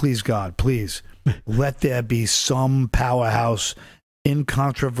 please, God, please, let there be some powerhouse,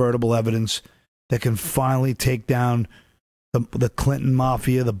 incontrovertible evidence that can finally take down the Clinton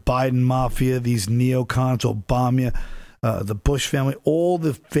mafia, the Biden mafia, these neocons, Obama, the Bush family, all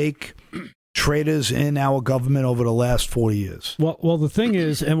the fake traitors in our government over the last 40 years. Well, the thing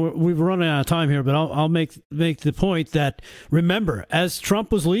is, and we're running out of time here, but I'll make the point that, remember, as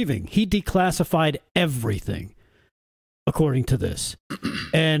Trump was leaving, he declassified everything, according to this.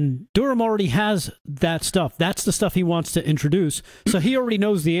 And Durham already has that stuff. That's the stuff he wants to introduce. So he already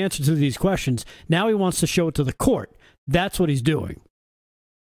knows the answer to these questions. Now he wants to show it to the court. That's what he's doing.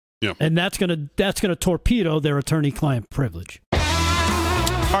 Yeah. And that's gonna torpedo their attorney-client privilege.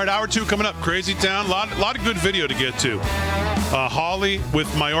 All right, hour 2 coming up. Crazy Town. Lot of good video to get to. Hawley with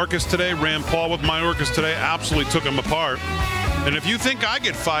Mayorkas today. Rand Paul with Mayorkas today. Absolutely took him apart. And if you think I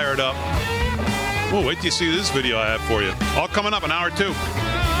get fired up, well, wait till you see this video I have for you. All coming up in hour 2.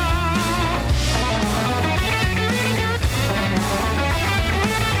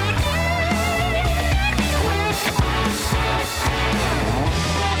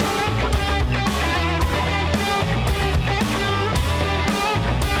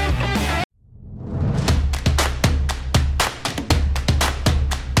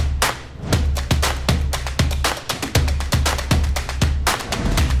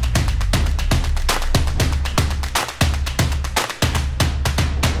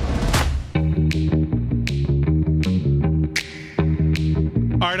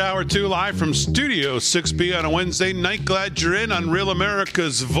 Hour 2 live from Studio 6B on a Wednesday night. Glad you're in on Real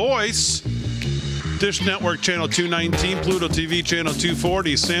America's Voice. Dish Network Channel 219, Pluto TV Channel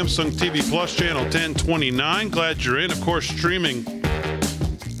 240, Samsung TV Plus Channel 1029. Glad you're in. Of course, streaming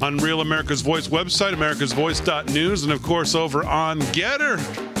on Real America's Voice website, americasvoice.news, and of course over on Getter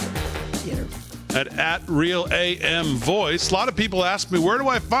at Real AM Voice. A lot of people ask me, where do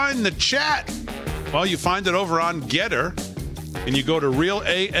I find the chat? Well, you find it over on Getter. and you go to Real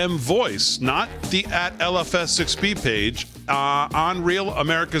AM Voice, not the at LFS6B page, on Real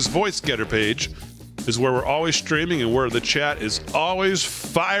America's Voice Getter page is where we're always streaming and where the chat is always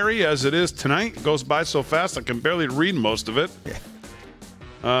fiery as it is tonight. It goes by so fast I can barely read most of it.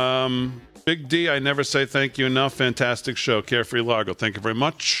 Big D, I never say thank you enough. Fantastic show. Carefree Largo. Thank you very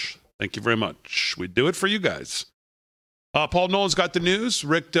much. Thank you very much. We do it for you guys. Paul Nolan's got the news.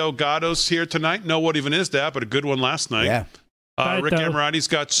 Rick Delgado's here tonight. No, what even is that, but a good one last night. Yeah. Rick Emirati's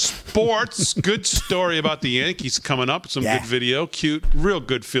got sports. Good story about the Yankees coming up. Some good video. Cute. Real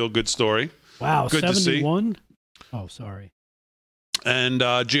good feel-good story. Wow, good 71? To see. Oh, sorry. And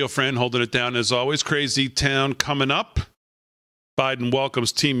Gio Fran holding it down as always. Crazy Town coming up. Biden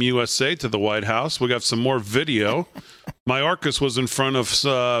welcomes Team USA to the White House. We got some more video. Mayorkas was in front of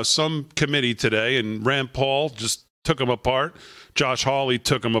some committee today, and Rand Paul just took him apart. Josh Hawley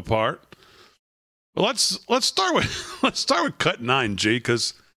took him apart. Let's start with cut 9, G,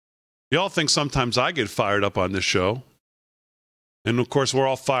 because y'all think sometimes I get fired up on this show. And, of course, we're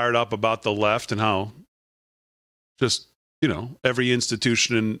all fired up about the left and how just, every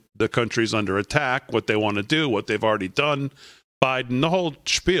institution in the country's under attack, what they want to do, what they've already done, Biden, the whole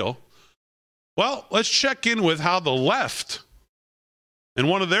spiel. Well, let's check in with how the left and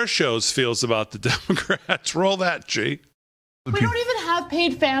one of their shows feels about the Democrats. Roll that, G. We don't even have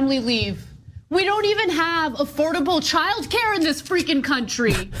paid family leave. We don't even have affordable child care in this freaking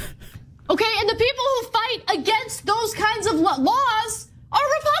country. Okay, and the people who fight against those kinds of laws are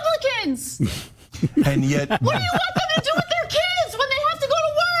Republicans. And yet... What do you want them to do with their kids when they have to go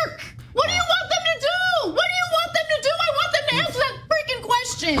to work? What do you want them to do? What do you want them to do? I want them to answer that freaking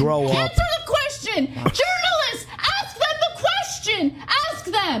question. Grow up. Answer the question. Journalists, ask them the question. Ask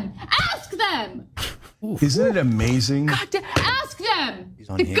them. Ask them. Isn't it amazing? Ask them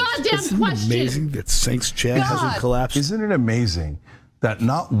the goddamn question. Amazing that Saints chat hasn't collapsed. Isn't it amazing that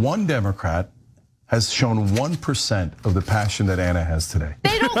not one Democrat has shown 1% of the passion that Anna has today?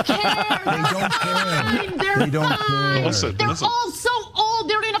 They don't care. They don't care. They don't care. Listen. They're all so old,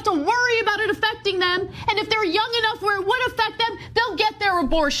 they don't even have to worry about it affecting them. And if they're young enough where it would affect them, they'll get their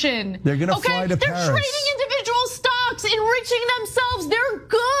abortion. They're going to fly to They're Paris. trading individual stocks, enriching themselves. They're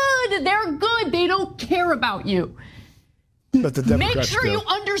good. They're good. They don't care about you. But the Democrats Make sure do. you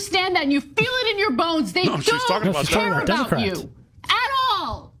understand that and you feel it in your bones. They don't care about you at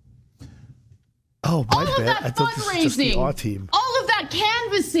all. Oh, my all of bad. that I thought this was just the fundraising, R team. all of that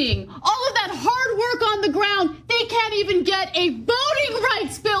canvassing, all of that hard work on the ground, they can't even get a voting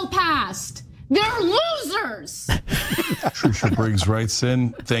rights bill passed. They're losers. Trisha Briggs writes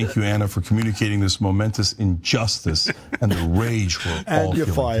in, thank you, Anna, for communicating this momentous injustice and the rage we're all And you're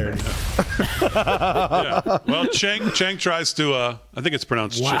feeling. fired. Yeah. Well, Cheng tries to, I think it's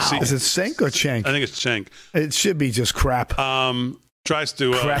pronounced Cheng. Is it Sink or Chank? I think it's Cheng. It should be just crap. Tries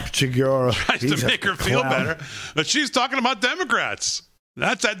to crap Chigura. tries to make her feel better. But she's talking about Democrats.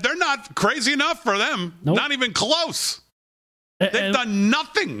 They're not crazy enough for them. Nope. Not even close. They've done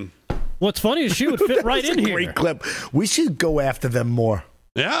nothing. What's funny is she would fit right in here. Great clip. We should go after them more.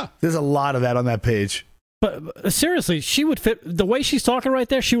 Yeah. There's a lot of that on that page. But seriously, she would fit the way she's talking right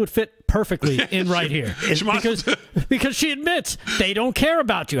there. She would fit perfectly in right here because she admits they don't care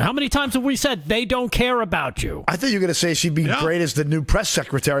about you. How many times have we said they don't care about you? I thought you were going to say she'd be great as the new press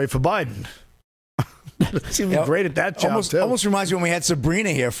secretary for Biden. She'd be great at that job too. Almost reminds me when we had Sabrina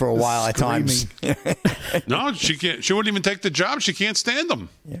here for a while at times. No, she can't. She wouldn't even take the job. She can't stand them.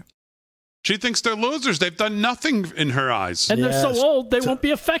 Yeah. She thinks they're losers. They've done nothing in her eyes. And they're so old, they won't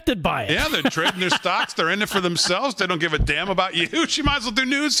be affected by it. Yeah, they're trading their stocks. They're in it for themselves. They don't give a damn about you. She might as well do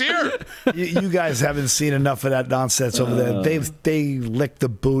news here. You guys haven't seen enough of that nonsense over there. They licked the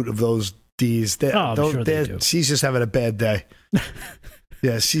boot of those D's. I'm sure they do. She's just having a bad day.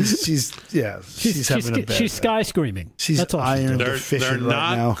 Yeah, she's having a bad day. She's sky screaming. She's That's all iron They're deficient not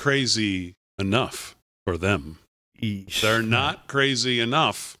right now. crazy enough for them. Eesh. They're not crazy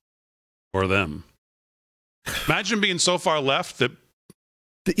enough for them. Imagine being so far left that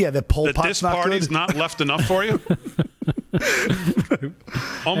the Pol that Pot's this not party's good. not left enough for you.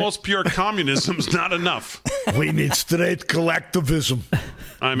 Almost pure communism's not enough. We need straight collectivism.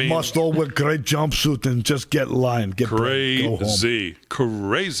 I mean, Must all wear great jumpsuit and just get in line. Get bread, go home.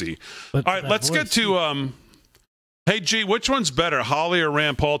 Crazy. But All right, let's get to. Hey, G, which one's better, Hawley or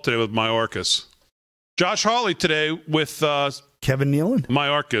Rand Paul today with Mayorkas? Josh Hawley today with Kevin Nealon.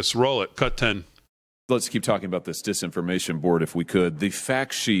 Mayorkas. Roll it. Cut 10. Let's keep talking about this disinformation board if we could. The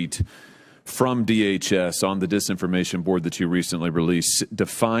fact sheet from DHS on the disinformation board that you recently released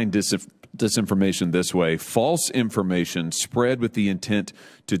defined disinformation this way: false information spread with the intent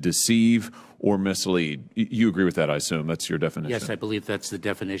to deceive or mislead. You agree with that, I assume? That's your definition? Yes, I believe that's the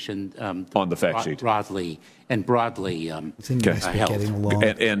definition on the fact sheet. Broadly held.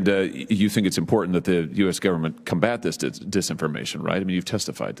 And you think it's important that the U.S. government combat this disinformation, right? I mean, you've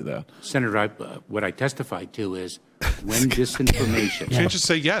testified to that. Senator, what I testified to is when disinformation... You can't just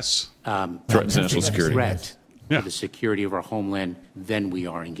say yes. Threatens national security. Threat to the security of our homeland, then we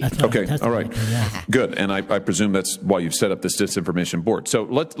are engaged. Okay, all right. Good. And I presume that's why you've set up this disinformation board. So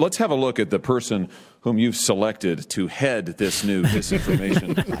let's have a look at the person whom you've selected to head this new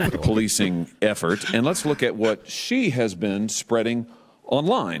disinformation policing effort. And let's look at what she has been spreading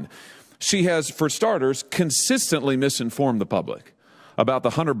online. She has, for starters, consistently misinformed the public about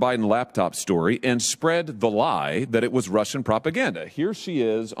the Hunter Biden laptop story and spread the lie that it was Russian propaganda. Here she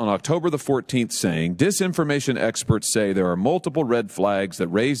is on October the 14th saying, disinformation experts say there are multiple red flags that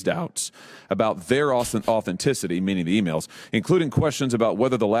raise doubts about their authenticity, meaning the emails, including questions about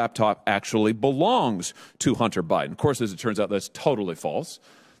whether the laptop actually belongs to Hunter Biden. Of course, as it turns out, that's totally false.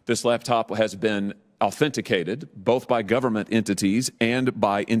 This laptop has been authenticated both by government entities and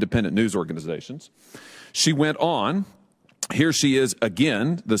by independent news organizations. She went on. Here she is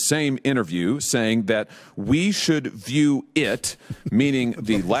again, the same interview, saying that we should view it, meaning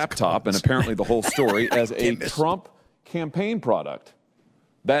the laptop and apparently the whole story, as a Trump campaign product.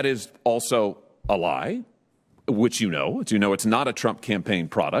 That is also a lie, which you know. It's not a Trump campaign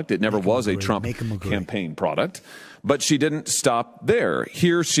product. It never was a Trump campaign product. But she didn't stop there.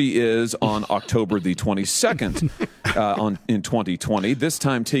 Here she is on October the 22nd in 2020, this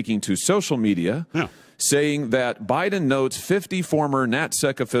time taking to social media. Yeah. Saying that Biden notes 50 former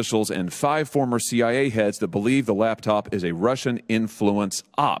NatSec officials and 5 former CIA heads that believe the laptop is a Russian influence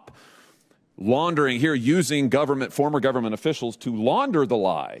op. Laundering here, using former government officials to launder the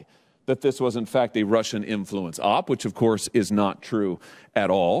lie that this was in fact a Russian influence op, which of course is not true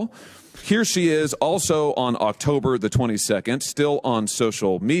at all. Here she is also on October the 22nd, still on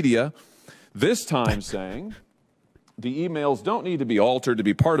social media, this time saying... the emails don't need to be altered to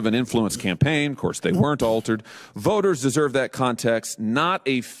be part of an influence campaign. Of course, they weren't altered. Voters deserve that context, not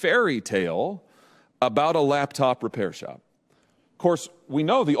a fairy tale about a laptop repair shop. Of course, we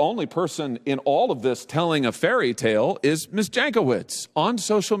know the only person in all of this telling a fairy tale is Ms. Jankowicz on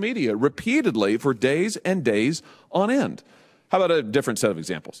social media repeatedly for days and days on end. How about a different set of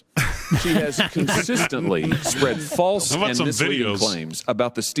examples? She has consistently spread false and misleading claims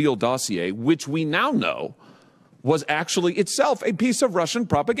about the Steele dossier, which we now know was actually itself a piece of Russian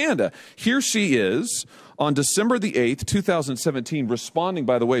propaganda. Here she is on December the 8th, 2017, responding,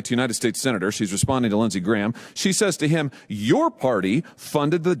 by the way, to United States Senator. She's responding to Lindsey Graham. She says to him, your party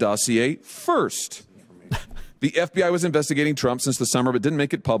funded the dossier first. The FBI was investigating Trump since the summer, but didn't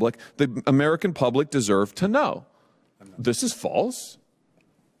make it public. The American public deserved to know. This is false.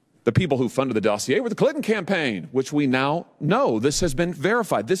 The people who funded the dossier were the Clinton campaign, which we now know. This has been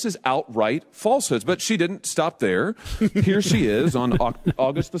verified. This is outright falsehoods. But she didn't stop there. Here she is on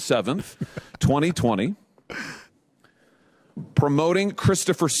August the 7th, 2020, promoting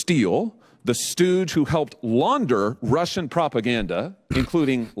Christopher Steele, the stooge who helped launder Russian propaganda,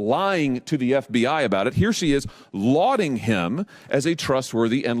 including lying to the FBI about it. Here she is lauding him as a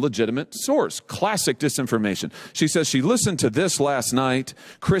trustworthy and legitimate source. Classic disinformation. She says she listened to this last night.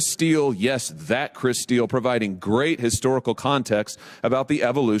 Chris Steele, yes, that Chris Steele, providing great historical context about the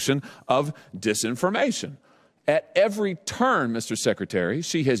evolution of disinformation. At every turn, Mr. Secretary,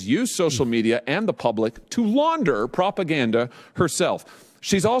 she has used social media and the public to launder propaganda herself.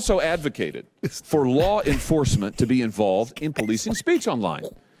 She's also advocated for law enforcement to be involved in policing speech online.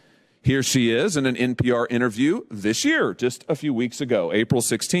 Here she is in an NPR interview this year, just a few weeks ago, April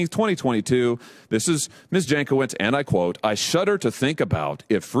 16th, 2022. This is Ms. Jankowicz, and I quote, I shudder to think about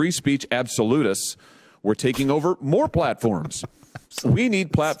if free speech absolutists were taking over more platforms. We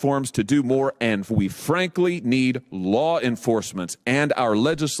need platforms to do more, and we frankly need law enforcement and our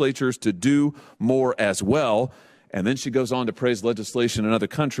legislatures to do more as well. And then she goes on to praise legislation in other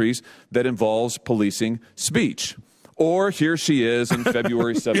countries that involves policing speech. Or here she is in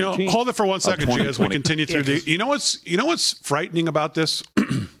February 17th. Hold it for 1 second, G, as we continue through the. You know what's frightening about this? I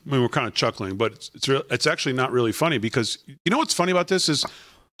mean, we're kind of chuckling, but it's actually not really funny, because you know what's funny about this is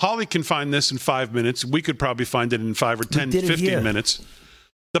Holly can find this in 5 minutes. We could probably find it in 5 or 10, 15 minutes.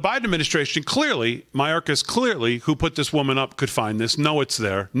 The Biden administration clearly, Mayorkas clearly, who put this woman up, could find this, know it's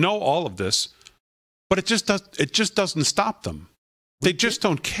there, know all of this. But it just doesn't stop them. They just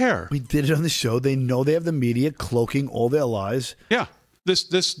don't care. We did it on the show. They know they have the media cloaking all their lies. Yeah.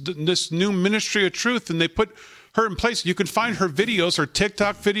 This new Ministry of Truth, and they put her in place. You can find her videos, her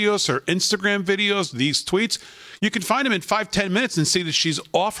TikTok videos, her Instagram videos, these tweets. You can find them in 5-10 minutes and see that she's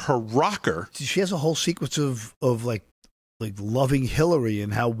off her rocker. She has a whole sequence of like loving Hillary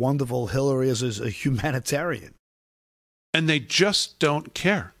and how wonderful Hillary is as a humanitarian. And they just don't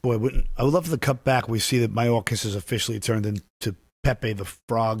care. Boy, I would love to cut back. We see that Mayorkas has officially turned into Pepe the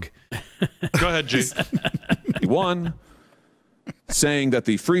Frog. Go ahead, G. One, saying that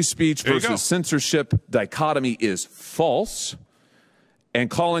the free speech versus censorship dichotomy is false, and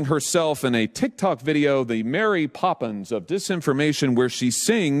calling herself in a TikTok video the Mary Poppins of disinformation, where she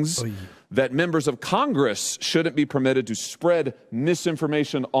sings that members of Congress shouldn't be permitted to spread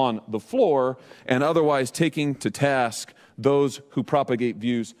misinformation on the floor, and otherwise taking to task those who propagate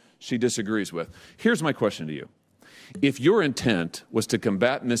views she disagrees with. Here's my question to you. If your intent was to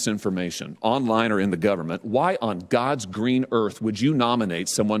combat misinformation online or in the government, why on God's green earth would you nominate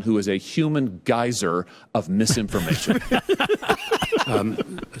someone who is a human geyser of misinformation?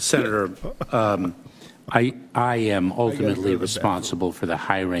 Senator, I am ultimately responsible for the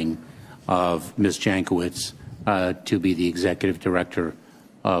hiring of Ms. Jankowicz to be the executive director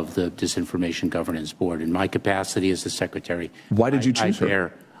of the Disinformation Governance Board. In my capacity as the secretary, why did you choose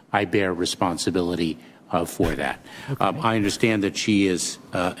her? I bear responsibility for that. Okay. I understand that she is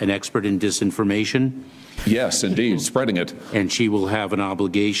an expert in disinformation. Yes, indeed, spreading it. And she will have an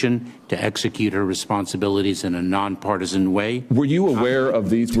obligation to execute her responsibilities in a nonpartisan way. Were you aware of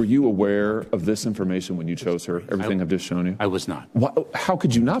these? Were you aware of this information when you chose her? Everything I've just shown you? I was not. How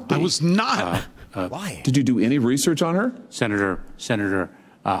could you not be? I was not. Why? Did you do any research on her? Senator,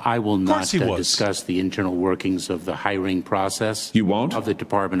 I will not discuss the internal workings of the hiring process. You won't? Of the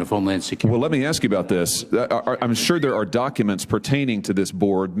Department of Homeland Security. Well, let me ask you about this. I'm sure there are documents pertaining to this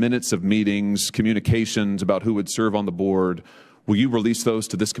board, minutes of meetings, communications about who would serve on the board. Will you release those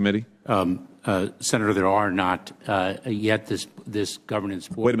to this committee? Senator, there are not yet this governance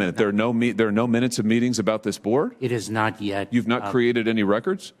board. Wait a minute. There are no minutes of meetings about this board? It is not yet. You've not created any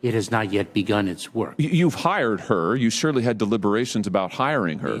records? It has not yet begun its work. You've hired her. You surely had deliberations about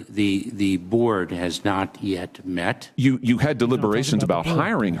hiring her. The board has not yet met. You had deliberations about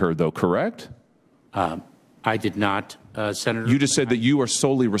hiring her, though, correct? I did not, Senator. You just said that you are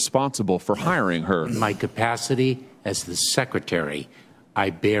solely responsible for hiring her. In my capacity as the secretary,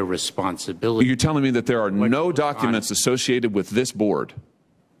 I bear responsibility. You're telling me that there are no documents associated with this board?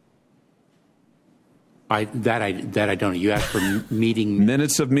 That I don't know. You asked for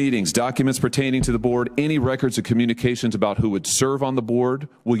minutes of meetings, documents pertaining to the board, any records of communications about who would serve on the board.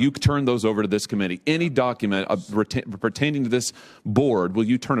 Will you turn those over to this committee? Any document pertaining to this board, will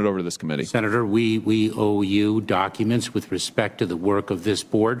you turn it over to this committee? Senator, we owe you documents with respect to the work of this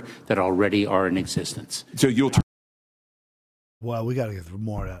board that already are in existence. So you'll. Well, we got to get through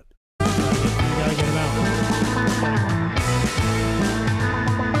more of that. We got to get them out.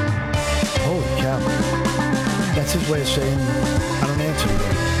 Holy cow. That's his way of saying, I don't answer you.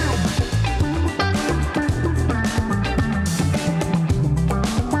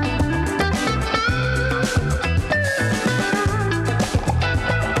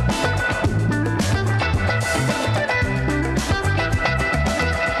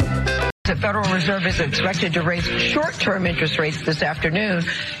 The Federal Reserve is expected to raise short-term interest rates this afternoon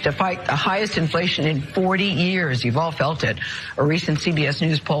to fight the highest inflation in 40 years. You've all felt it. A recent CBS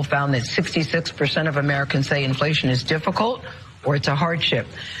News poll found that 66% of Americans say inflation is difficult or it's a hardship.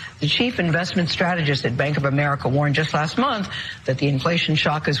 The chief investment strategist at Bank of America warned just last month that the inflation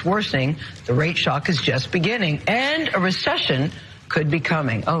shock is worsening, the rate shock is just beginning, and a recession could be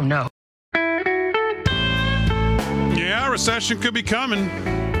coming. Oh, no. Yeah, a recession could be coming.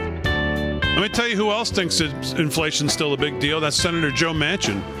 Let me tell you who else thinks inflation's still a big deal. That's Senator Joe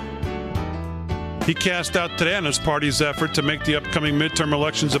Manchin. He cast out today on his party's effort to make the upcoming midterm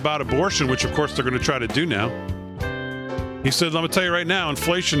elections about abortion, which, of course, they're going to try to do now. He said, let me tell you right now,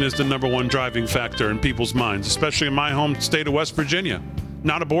 inflation is the number one driving factor in people's minds, especially in my home state of West Virginia,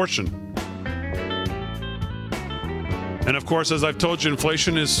 not abortion. And, of course, as I've told you,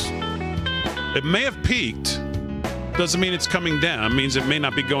 inflation it may have peaked. Doesn't mean it's coming down. It means it may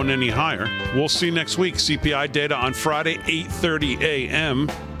not be going any higher. We'll see next week. CPI data on Friday, 8:30 a.m.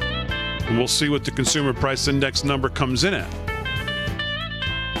 And we'll see what the consumer price index number comes in at.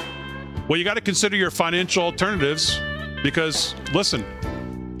 Well, you got to consider your financial alternatives because, listen,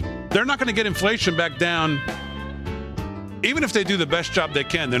 they're not going to get inflation back down. Even if they do the best job they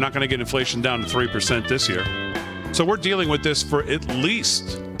can, they're not going to get inflation down to 3% this year. So we're dealing with this for at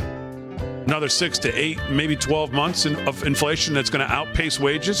least another 6 to 8, maybe 12 months of inflation that's going to outpace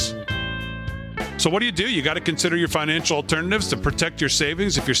wages. So what do? You got to consider your financial alternatives to protect your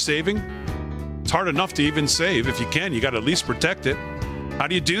savings if you're saving. It's hard enough to even save. If you can, you got to at least protect it. How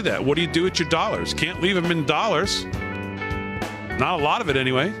do you do that? What do you do with your dollars? Can't leave them in dollars. Not a lot of it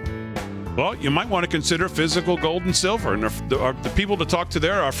anyway. Well, you might want to consider physical gold and silver. And the people to talk to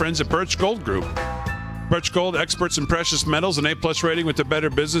there are our friends at Birch Gold Group. Birch Gold, experts in precious metals, an A+ rating with the Better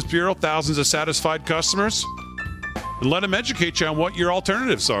Business Bureau, thousands of satisfied customers. And let them educate you on what your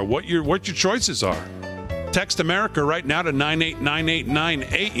alternatives are, what your choices are. Text America right now to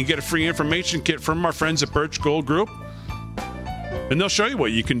 989898 and get a free information kit from our friends at Birch Gold Group. And they'll show you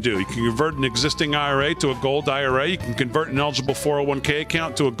what you can do. You can convert an existing IRA to a gold IRA. You can convert an eligible 401k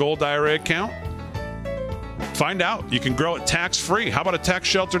account to a gold IRA account. Find out. You can grow it tax-free. How about a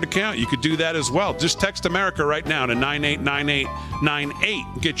tax-sheltered account? You could do that as well. Just text America right now to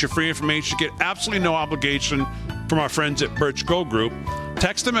 989898. Get your free information. Get absolutely no obligation from our friends at Birch Gold Group.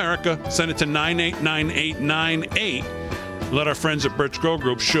 Text America. Send it to 989898. Let our friends at Birch Gold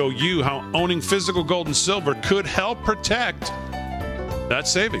Group show you how owning physical gold and silver could help protect that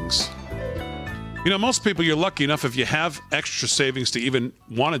savings. You know, most people, you're lucky enough if you have extra savings to even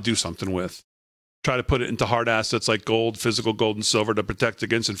want to do something with. Try to put it into hard assets like gold, physical gold and silver to protect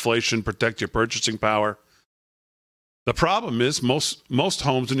against inflation, protect your purchasing power. The problem is most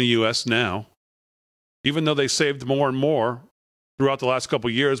homes in the U.S. now, even though they saved more and more throughout the last couple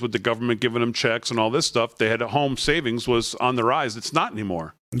of years with the government giving them checks and all this stuff, they had a home savings was on the rise. It's not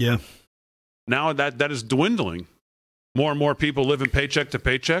anymore. Yeah. Now that is dwindling. More and more people living paycheck to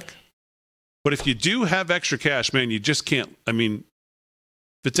paycheck. But if you do have extra cash, man, you just can't. I mean,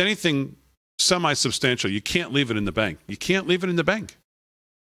 if it's anything semi-substantial, you can't leave it in the bank. You can't leave it in the bank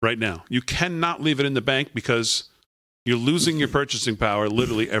right now. You cannot leave it in the bank because you're losing your purchasing power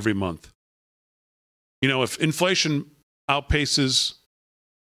literally every month. You know, if inflation outpaces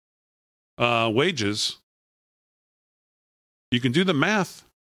wages, you can do the math.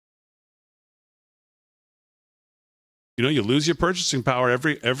 You know, you lose your purchasing power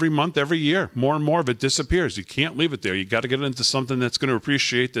every month, every year. More and more of it disappears. You can't leave it there. You got to get it into something that's going to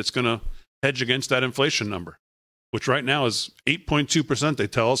appreciate, that's going to hedge against that inflation number, which right now is 8.2%, they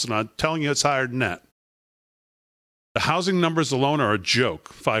tell us, and I'm telling you it's higher than that. The housing numbers alone are a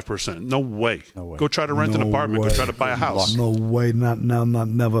joke, 5%. No way. No way. Go try to rent an apartment. Go try to buy a house. No way. Not now, not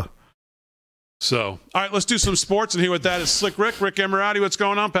never. So, all right, let's do some sports and hear what that is. Slick Rick Emirati, what's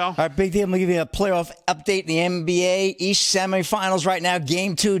going on, pal? All right, big deal. I'm going to give you a playoff update in the NBA East semifinals right now.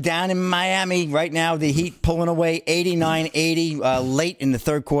 Game 2 down in Miami. Right now, the Heat pulling away 89-80 late in the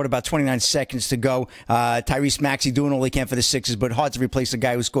third quarter, about 29 seconds to go. Tyrese Maxey doing all he can for the Sixers, but hard to replace a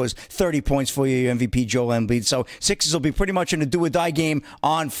guy who scores 30 points for you, your MVP, Joel Embiid. So, Sixers will be pretty much in a do-or-die game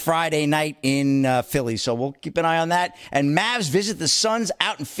on Friday night in Philly. So, we'll keep an eye on that. And Mavs visit the Suns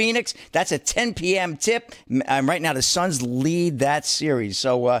out in Phoenix. That's a 10 p.m. tip. Right now, the Suns lead that series,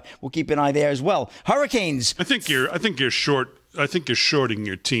 so we'll keep an eye there as well. Hurricanes. I think you're shorting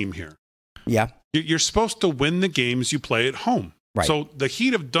your team here. Yeah, you're supposed to win the games you play at home. Right. So the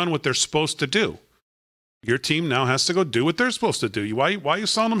Heat have done what they're supposed to do. Your team now has to go do what they're supposed to do. Why are you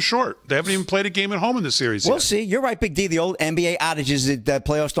selling them short? They haven't even played a game at home in the series We'll yet. see. You're right, Big D. The old NBA adage is that the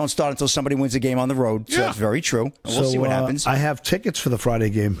playoffs don't start until somebody wins a game on the road. So that's very true. We'll see what happens. I have tickets for the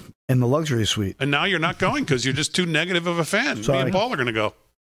Friday game in the luxury suite. And now you're not going because you're just too negative of a fan. Sorry. Me and Paul are going to go.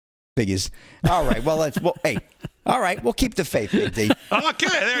 Figures. All right. Well, hey. All right, we'll keep the faith, Big D. Okay,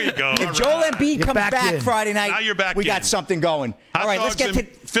 there you go. If Joel Embiid comes back Friday night, now you're back we got something going. Hot all right, let's get to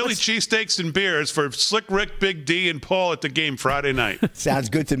Philly cheesesteaks and beers for Slick Rick, Big D, and Paul at the game Friday night. Sounds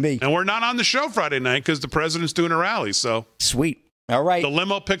good to me. And we're not on the show Friday night because the president's doing a rally. So sweet. All right. The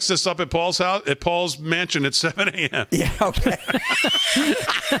limo picks us up at Paul's house, at Paul's mansion at 7 a.m. Yeah, okay.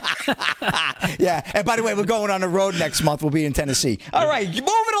 Yeah, and by the way, we're going on the road next month. We'll be in Tennessee. All right, moving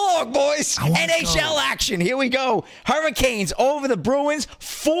along, boys. NHL action. Here we go. Hurricanes over the Bruins,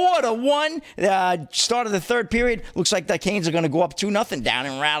 4-1. Start of the third period. Looks like the Canes are going to go up 2-0 down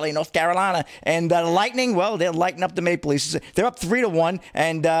in Raleigh, North Carolina. And the Lightning, well, they're lighting up the Maple Leafs. They're up 3-1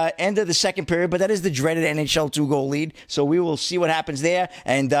 and end of the second period, but that is the dreaded NHL 2-goal lead. So we will see what happens there.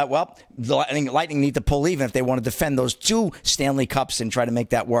 And, well, the Lightning need to pull even if they want to defend those 2 Stanley Cups and try to make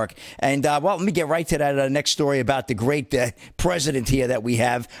that work. And, well, let me get right to that next story about the great president here that we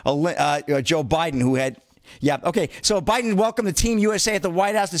have, Joe Biden, who had... Yeah, okay. So Biden welcomed the Team USA at the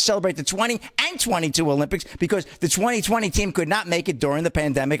White House to celebrate the 20 and 22 Olympics because the 2020 team could not make it during the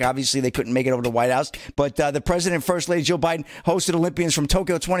pandemic. Obviously, they couldn't make it over to the White House. But the President and First Lady Joe Biden hosted Olympians from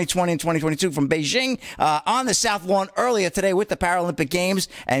Tokyo 2020 and 2022 from Beijing on the South Lawn earlier today with the Paralympic Games.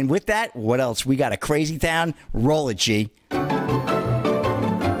 And with that, what else? We got a crazy town. Roll it, G.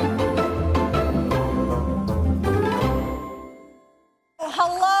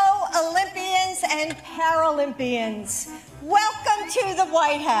 Hello, Olympians. Paralympians, welcome to the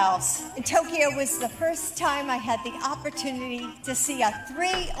White House. Tokyo was the first time I had the opportunity to see a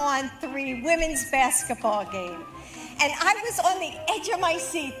 3-on-3 women's basketball game. And I was on the edge of my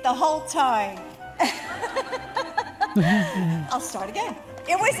seat the whole time. I'll start again.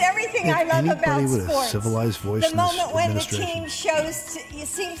 It was everything I love about with sports. A civilized voice the moment when the team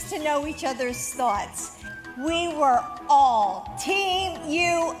seems to know each other's thoughts. We were all Team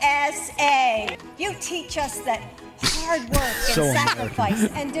USA. You teach us that hard work and sacrifice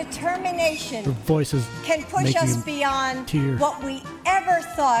and determination can push us beyond what we ever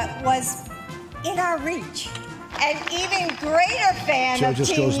thought was in our reach. An even greater fan of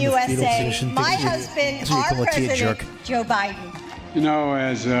Team USA, my husband, our president, Joe Biden. You know,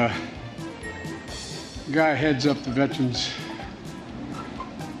 as a guy heads up the Veterans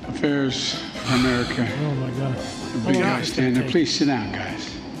Affairs for America. Oh, my God. The big guy standing there. Please sit down,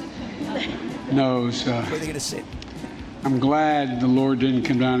 guys. Knows. Where are they going to sit? I'm glad the Lord didn't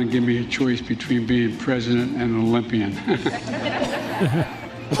come down and give me a choice between being president and an Olympian.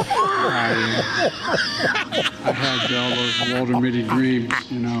 I had all those Walter Mitty dreams,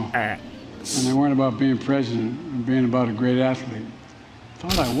 you know. And they weren't about being president and being about a great athlete.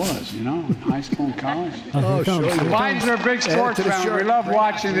 Thought I was, you know, in high school and college. Biden's are a big sports fan. We love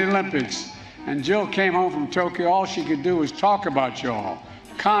watching the Olympics. And Jill came home from Tokyo. All she could do was talk about y'all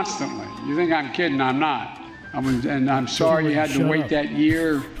constantly. You think I'm kidding? I'm not. And I'm sorry you had to wait that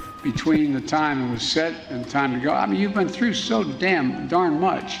year between the time it was set and the time to go. I mean, you've been through so darn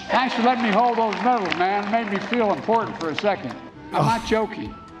much. Thanks for letting me hold those medals, man. It made me feel important for a second. I'm not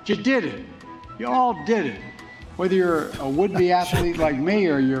joking. You did it. You all did it. Whether you're a would-be athlete like me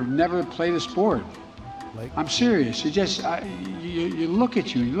or you've never played a sport. I'm serious. You look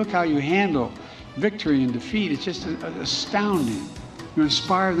at you. You look how you handle victory and defeat. It's just astounding. You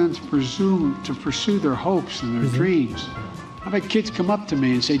inspire them to pursue their hopes and their dreams. I've had kids come up to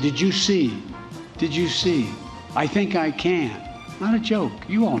me and say, "Did you see? Did you see? I think I can." Not a joke.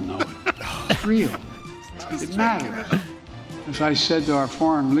 You all know it. It's real. It matters. As I said to our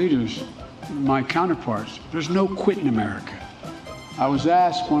foreign leaders, my counterparts, there's no quit in America. I was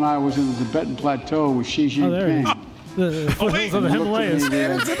asked when I was in the Tibetan Plateau with Xi Jinping. The foothills of the Himalayas.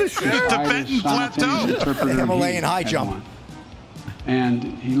 The Tibetan Plateau. The Himalayan high jump. And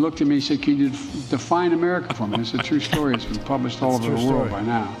he looked at me and said, "Can you define America for me?" It's a true story. It's been published all over the world by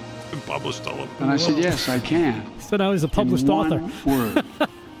now. Published all over. And I said, "Yes, I can." So now he's a published author. One word.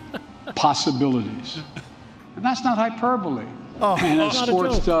 Possibilities. And that's not hyperbole. And as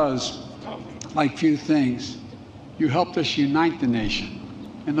sports does, like few things, you helped us unite the nation.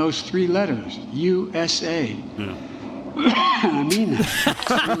 And those 3 letters, USA. Yeah. I mean that.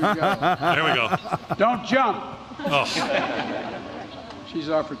 Here we go. There we go. Don't jump. Oh. She's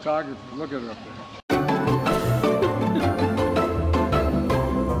our photographer. Look at her up there.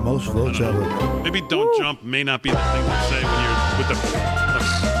 Most votes ever. Maybe "don't jump" may not be the thing to say when you're with the.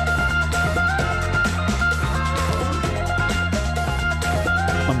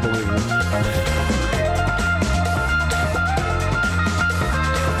 Unbelievable.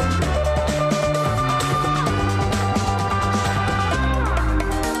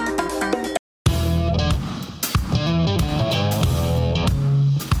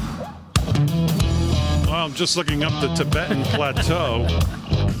 I'm just looking up the Tibetan Plateau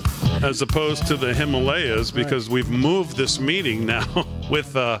as opposed to the Himalayas because we've moved this meeting now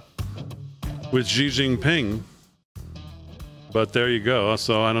with Xi Jinping. But there you go.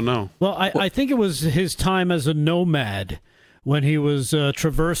 So I don't know. Well, I think it was his time as a nomad when he was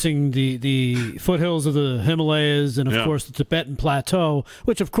traversing the foothills of the Himalayas and, of course, the Tibetan Plateau,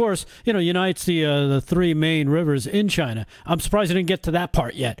 which, of course, unites the 3 main rivers in China. I'm surprised he didn't get to that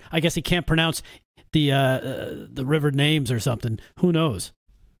part yet. I guess he can't pronounce the river names or something. Who knows?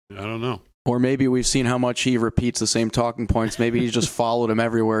 I don't know. Or maybe we've seen how much he repeats the same talking points. Maybe he's just followed him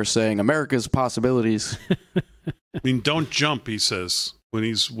everywhere saying America's possibilities. I mean, "don't jump," he says, when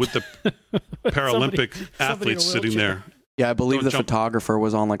he's with the Paralympic athletes sitting there. Yeah, I believe the photographer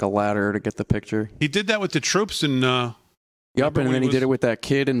was on like a ladder to get the picture. He did that with the troops in... Yep, and then he did it with that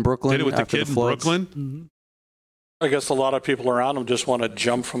kid in Brooklyn. Did it with the kid in Brooklyn? Mm-hmm. I guess a lot of people around him just want to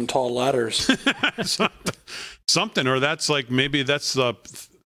jump from tall ladders. Something, or that's like, maybe that's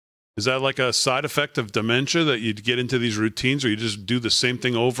is that like a side effect of dementia that you get into these routines where you just do the same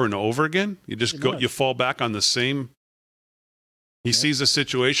thing over and over again? You just you fall back on the same. He sees a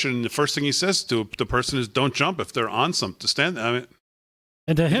situation, and the first thing he says to the person is, "Don't jump." If they're on something, stand. I mean,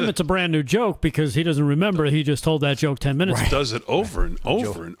 and to him, it's a brand new joke because he doesn't remember he just told that joke 10 minutes ago. He does it over and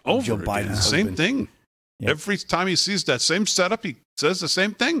over and over Joe again. Biden's Same husband. thing. Yep. Every time he sees that same setup, he says the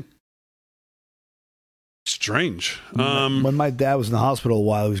same thing. Strange. When my dad was in the hospital a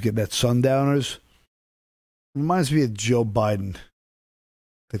while, he was getting that sundowners. Reminds me of Joe Biden.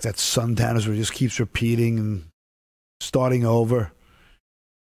 Like that sundowners where he just keeps repeating and starting over.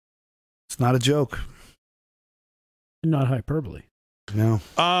 It's not a joke. Not hyperbole. No.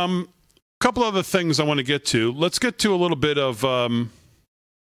 Couple other things I want to get to. Let's get to a little bit of.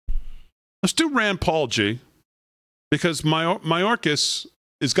 Let's do Rand Paul, G, because Mayorkas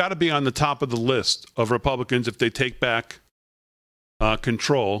has got to be on the top of the list of Republicans if they take back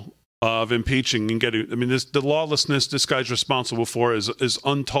control of impeaching and getting. I mean, the lawlessness this guy's responsible for is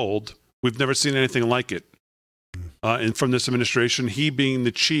untold. We've never seen anything like it. And from this administration, he being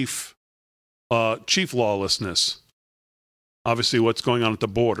the chief lawlessness. Obviously, what's going on at the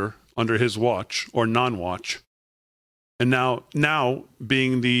border under his watch or non-watch. And now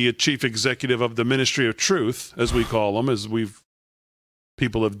being the chief executive of the Ministry of Truth, as we call them, as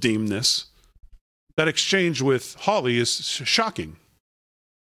people have deemed this, that exchange with Hawley is shocking.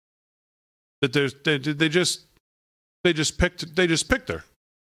 That they just picked her.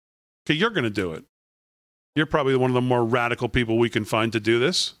 Okay, you're going to do it. You're probably one of the more radical people we can find to do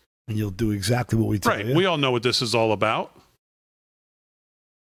this. And you'll do exactly what we tell you. Right. We all know what this is all about.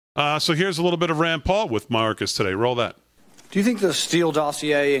 So here's a little bit of Rand Paul with Mayorkas today. Roll that. Do you think the Steele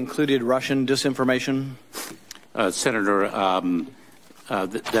dossier included Russian disinformation? Senator,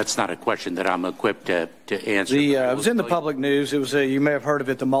 that's not a question that I'm equipped to answer. It was in the public news. It was you may have heard of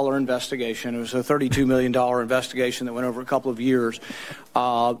it, the Mueller investigation. It was a $32 million investigation that went over a couple of years.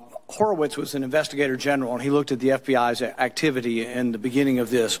 Horowitz was an investigator general, and he looked at the FBI's activity in the beginning of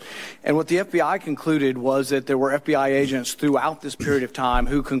this. And what the FBI concluded was that there were FBI agents throughout this period of time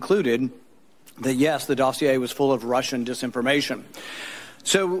who concluded that, yes, the dossier was full of Russian disinformation.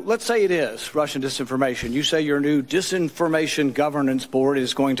 So let's say it is Russian disinformation. You say your new disinformation governance board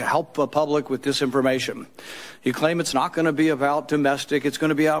is going to help the public with disinformation. You claim it's not going to be about domestic. It's going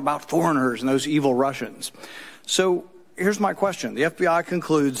to be about foreigners and those evil Russians. So here's my question. The FBI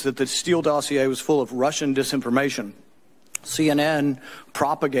concludes that the Steele dossier was full of Russian disinformation. CNN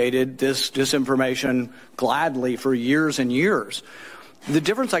propagated this disinformation gladly for years and years. The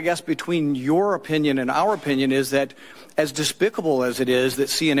difference, I guess, between your opinion and our opinion is that as despicable as it is that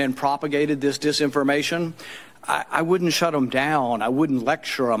CNN propagated this disinformation, I wouldn't shut them down. I wouldn't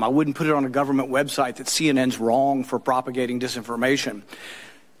lecture them. I wouldn't put it on a government website that CNN's wrong for propagating disinformation.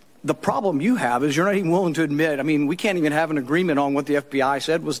 The problem you have is you're not even willing to admit, I mean, we can't even have an agreement on what the FBI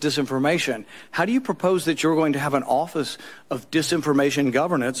said was disinformation. How do you propose that you're going to have an office of disinformation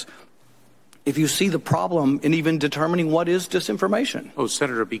governance if you see the problem in even determining what is disinformation? Oh,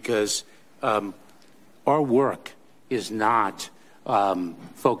 Senator, because our work is not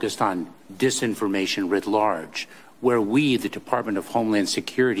focused on disinformation writ large. Where we, the Department of Homeland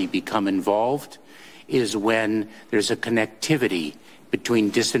Security, become involved is when there's a connectivity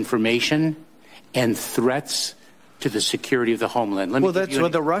between disinformation and threats to the security of the homeland. Well, that's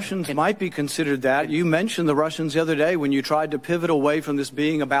what the Russians might be considered that. You mentioned the Russians the other day when you tried to pivot away from this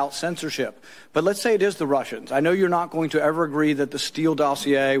being about censorship. But let's say it is the Russians. I know you're not going to ever agree that the Steele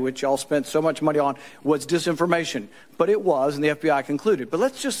dossier, which y'all spent so much money on, was disinformation. But it was, and the FBI concluded. But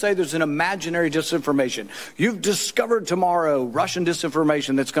let's just say there's an imaginary disinformation. You've discovered tomorrow Russian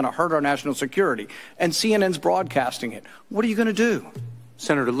disinformation that's going to hurt our national security. And CNN's broadcasting it. What are you going to do?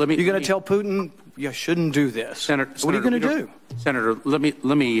 Senator, you're going to tell Putin you shouldn't do this. Senator, what are you going to do? Senator, let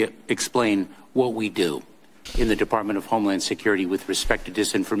me explain what we do in the Department of Homeland Security with respect to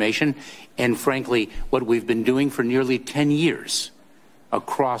disinformation, and frankly, what we've been doing for nearly 10 years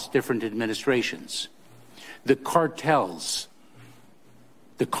across different administrations. The cartels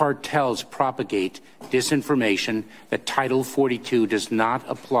propagate disinformation that Title 42 does not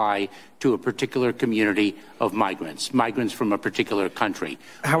apply to a particular community of migrants from a particular country.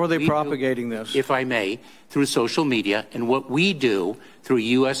 How are they propagating this? If I may, through social media. And what we do through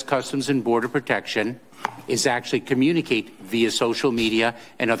U.S. Customs and Border Protection is actually communicate via social media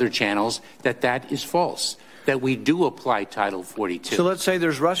and other channels that is false, that we do apply Title 42. So let's say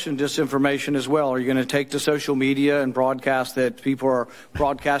there's Russian disinformation as well. Are you going to take to social media and broadcast that people are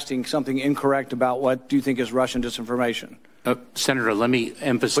broadcasting something incorrect about what you think is Russian disinformation? Senator, let me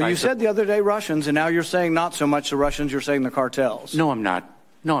emphasize. Well, you said the other day Russians, and now you're saying not so much the Russians, you're saying the cartels. No, I'm not.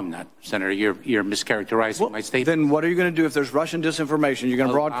 Senator. You're mischaracterizing my statement. Then what are you going to do if there's Russian disinformation? You're going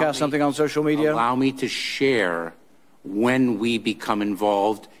to broadcast something on social media? Allow me to share when we become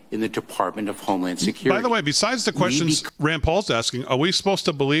involved in the Department of Homeland Security. By the way, besides the questions Rand Paul's asking, are we supposed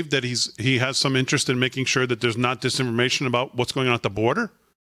to believe that he has some interest in making sure that there's not disinformation about what's going on at the border?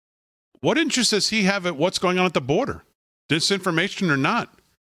 What interest does he have at what's going on at the border? Disinformation or not?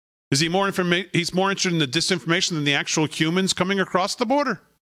 Is he more he's more interested in the disinformation than the actual humans coming across the border?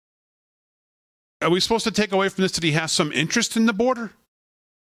 Are we supposed to take away from this that he has some interest in the border?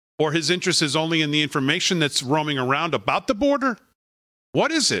 Or his interest is only in the information that's roaming around about the border?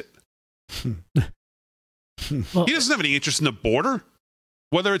 What is it? Well, he doesn't have any interest in the border,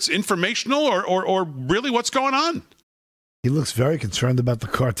 whether it's informational or really what's going on. He looks very concerned about the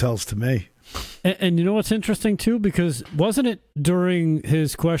cartels to me. And you know what's interesting, too? Because wasn't it during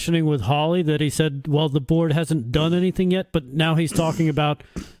his questioning with Hawley that he said, well, the board hasn't done anything yet, but now he's talking about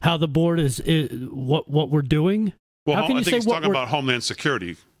how the board is what we're doing? Well, how can I think he's talking about Homeland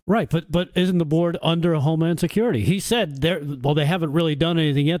Security. Right, but isn't the board under Homeland Security? He said, they haven't really done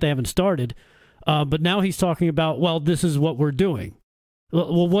anything yet. They haven't started. But now he's talking about, well, this is what we're doing.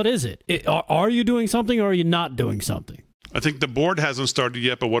 Well, what is it? Are you doing something or are you not doing something? I think the board hasn't started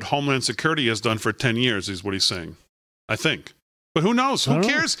yet, but what Homeland Security has done for 10 years is what he's saying. I think. But who knows? Who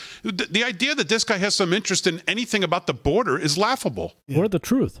cares? The idea that this guy has some interest in anything about the border is laughable. Or the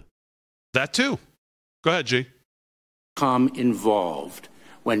truth. That too. Go ahead, G. Involved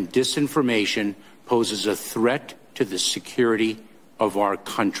when disinformation poses a threat to the security of our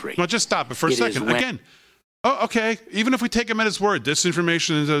country. No, just stop it for a second. Again, okay, even if we take him at his word,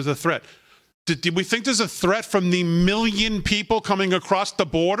 disinformation is a threat. Did we think there's a threat from the million people coming across the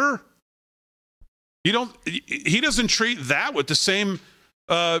border? He doesn't treat that with the same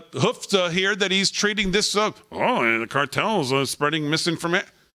hoof here that he's treating this. The cartels are spreading misinformation.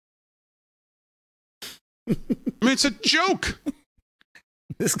 I mean, it's a joke.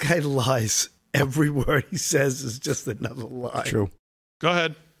 This guy lies. Every word he says is just another lie. True. Go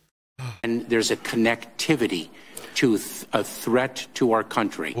ahead. And there's a connectivity to a threat to our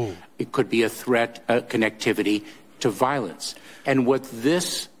country. Ooh. It could be a threat, connectivity to violence. And what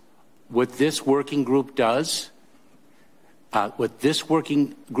this working group does,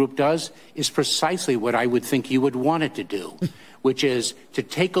 is precisely what I would think you would want it to do, which is to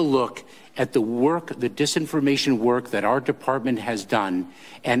take a look at the disinformation work that our department has done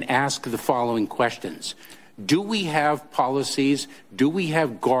and ask the following questions. Do we have policies? Do we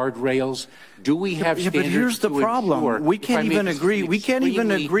have guardrails? Do we have standards? But here's the problem. We can't even agree. We can't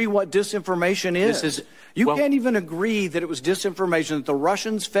even agree what disinformation is. You can't even agree that it was disinformation, that the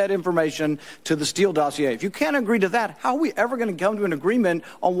Russians fed information to the Steele dossier. If you can't agree to that, how are we ever going to come to an agreement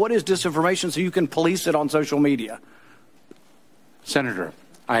on what is disinformation so you can police it on social media? Senator,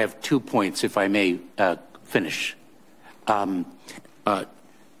 I have 2 points, if I may finish. Number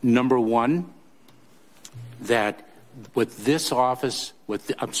one, that what this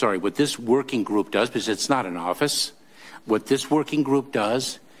working group does, because it's not an office, what this working group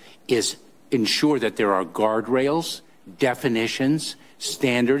does is ensure that there are guardrails, definitions,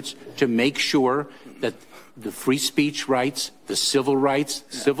 standards to make sure that the free speech rights, the civil rights,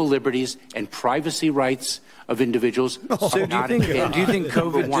 civil liberties, and privacy rights of individuals. So do you think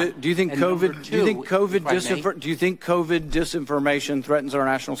COVID disinformation threatens our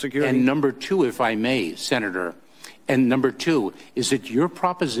national security? And number two, if I may, Senator, and number two, is it your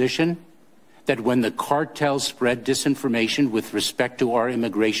proposition that when the cartels spread disinformation with respect to our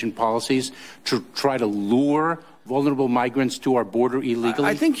immigration policies to try to lure vulnerable migrants to our border illegally?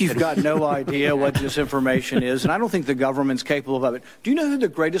 I think you've got no idea what disinformation is, and I don't think the government's capable of it. Do you know who the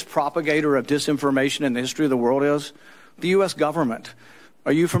greatest propagator of disinformation in the history of the world is? The U.S. government.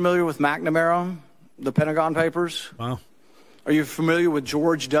 Are you familiar with McNamara, the Pentagon Papers? Wow. Are you familiar with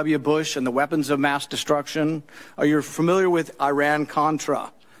George W. Bush and the weapons of mass destruction? Are you familiar with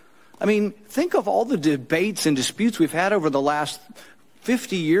Iran-Contra? I mean, think of all the debates and disputes we've had over the last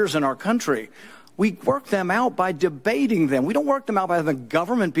 50 years in our country. We work them out by debating them. We don't work them out by the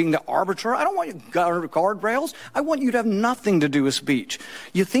government being the arbiter. I don't want you guardrails. I want you to have nothing to do with speech.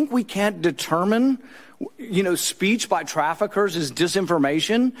 You think we can't determine, speech by traffickers is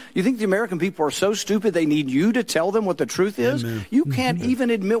disinformation? You think the American people are so stupid they need you to tell them what the truth is? Amen. You can't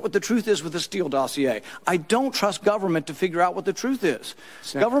even admit what the truth is with the Steele dossier. I don't trust government to figure out what the truth is.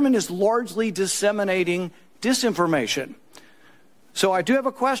 Government is largely disseminating disinformation. So I do have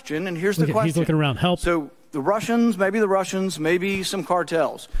a question, and here's the question. He's looking around. Help. So the Russians, maybe some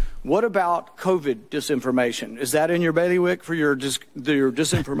cartels. What about COVID disinformation? Is that in your bailiwick for your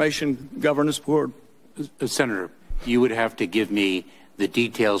disinformation governance board? Senator, you would have to give me the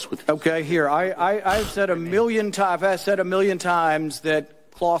details. Okay, here. I've said a million times. I've said a million times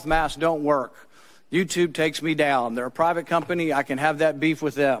that cloth masks don't work. YouTube takes me down. They're a private company. I can have that beef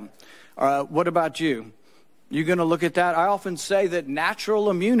with them. What about you? You going to look at that? I often say that natural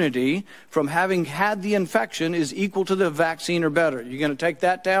immunity from having had the infection is equal to the vaccine or better. You going to take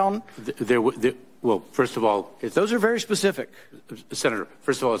that down? Well, first of all, those are very specific. Senator,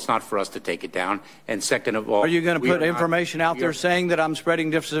 first of all, it's not for us to take it down. And second of all, are you going to put information out there saying that I'm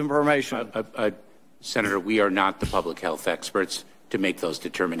spreading disinformation? Senator, we are not the public health experts to make those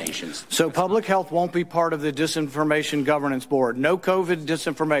determinations. So public health won't be part of the Disinformation Governance Board. No COVID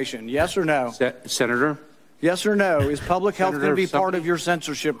disinformation. Yes or no? Senator? Yes or no? Is public health going to be part of your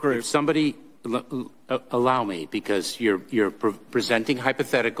censorship group? Somebody allow me, because you're presenting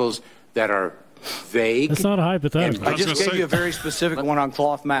hypotheticals that are vague. It's not a hypothetical. I just gave you a very specific one on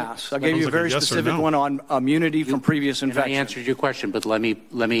cloth masks. I gave you a very specific one on immunity from previous infection. I answered your question, but let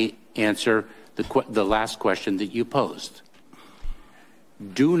me answer the last question that you posed.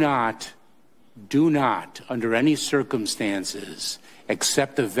 Do not, under any circumstances,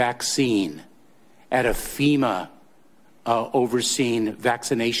 accept a vaccine at a FEMA overseen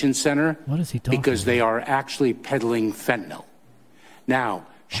vaccination center. What is he talking because about? They are actually peddling fentanyl. Now,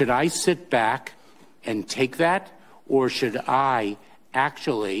 should I sit back and take that, or should I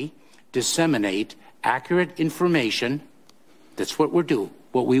actually disseminate accurate information? That's what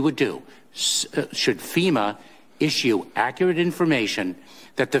we would do. Should FEMA issue accurate information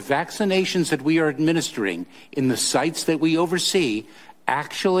that the vaccinations that we are administering in the sites that we oversee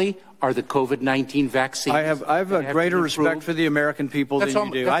actually are the COVID-19 vaccines? I have a greater respect for the American people than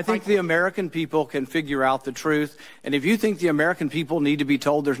you do. I think the American people can figure out the truth. And if you think the American people need to be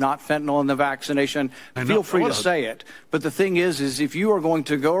told there's not fentanyl in the vaccination, feel free to say it. But the thing is if you are going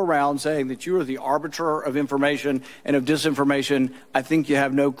to go around saying that you are the arbiter of information and of disinformation, I think you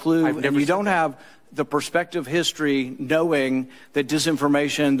have no clue. And you don't have the perspective history knowing that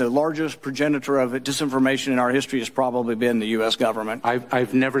disinformation, the largest progenitor of disinformation in our history has probably been the U.S. government.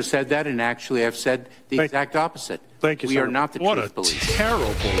 I've never said that, and actually I've said the exact opposite. Thank you, We Senator. are not the What truth a police.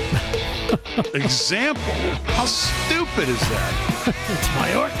 terrible example. How stupid is that? It's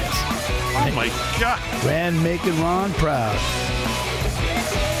Mayorkas. Oh, my God. Rand making Ron proud.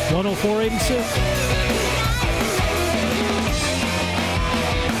 104.86.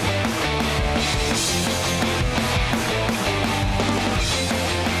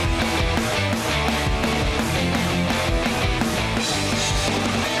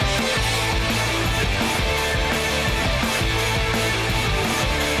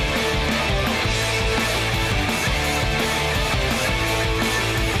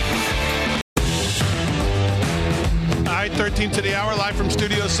 All right, 13 to the hour, live from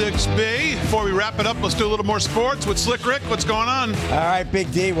Studio 6B. Before we wrap it up, let's do a little more sports with Slick Rick. What's going on? All right,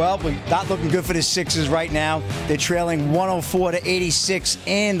 Big D. Well, we're not looking good for the Sixers right now. They're trailing 104-86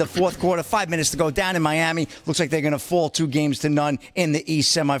 in the fourth quarter. 5 minutes to go down in Miami. Looks like they're going to fall 2-0 in the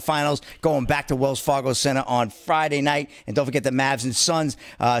East semifinals, going back to Wells Fargo Center on Friday night. And don't forget the Mavs and Suns.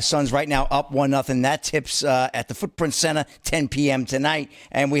 Suns right now up 1-0. That tips at the Footprint Center, 10 p.m. tonight.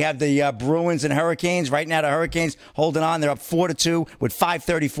 And we have the Bruins and Hurricanes. Right now, the Hurricanes holding on. They're up 4-2 with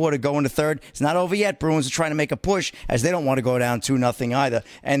 5:34 to go in the third. It's not over yet. Bruins are trying to make a push as they don't want to go down 2-0 either.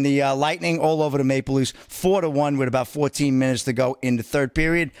 And the Lightning all over the Maple Leafs, 4-1 with about 14 minutes to go in the third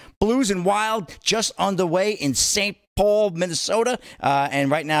period. Blues and Wild just underway in St. Paul, Minnesota. And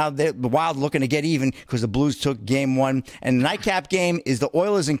right now, the Wild looking to get even because the Blues took game one. And the nightcap game is the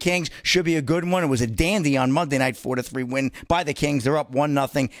Oilers and Kings. Should be a good one. It was a dandy on Monday night, 4-3 win by the Kings. They're up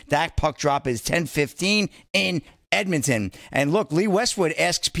 1-0. That puck drop is 10:15 in Edmonton. And look, Lee Westwood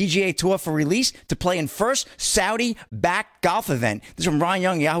asks PGA Tour for release to play in first Saudi-backed golf event. This is from Ron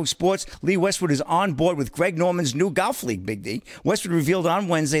Young, Yahoo Sports. Lee Westwood is on board with Greg Norman's new golf league, Big D. Westwood revealed on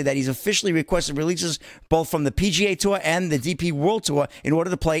Wednesday that he's officially requested releases both from the PGA Tour and the DP World Tour in order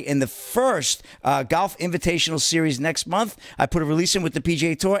to play in the first Golf Invitational Series next month. I put a release in with the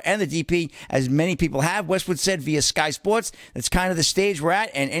PGA Tour and the DP, as many people have. Westwood said via Sky Sports, that's kind of the stage we're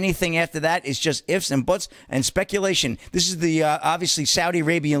at, and anything after that is just ifs and buts and speculation. This is the obviously Saudi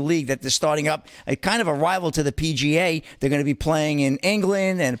Arabian League that they're starting up, a kind of a rival to the PGA. They're going to be playing in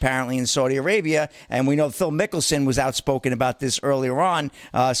England and apparently in Saudi Arabia. And we know Phil Mickelson was outspoken about this earlier on.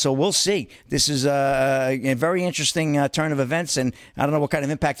 So we'll see. This is a very interesting turn of events, and I don't know what kind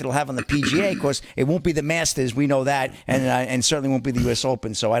of impact it'll have on the PGA. Of course, it won't be the Masters. We know that, and certainly won't be the U.S.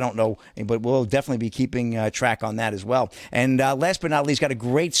 Open. So I don't know, but we'll definitely be keeping track on that as well. And last but not least, got a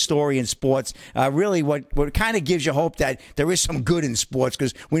great story in sports. Really, what kind of gives you hope that there is some good in sports,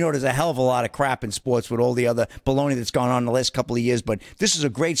 because we know there's a hell of a lot of crap in sports with all the other baloney that's gone on in the last couple of years. But this is a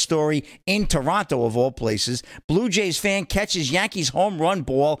great story in Toronto, of all places. Blue Jays fan catches Yankees home run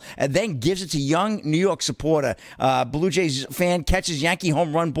ball and then gives it to young New York supporter. Blue Jays fan catches Yankee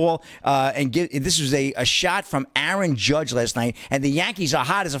home run ball this was a shot from Aaron Judge last night. And the Yankees are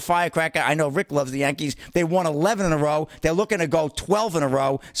hot as a firecracker. I know Rick loves the Yankees. They won 11 in a row. They're looking to go 12 in a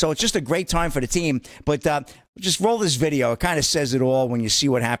row. So it's just a great time for the team. But just roll this video. It kind of says it all when you see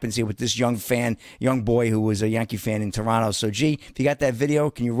what happens here with this young boy who was a Yankee fan in Toronto. So, G, if you got that video,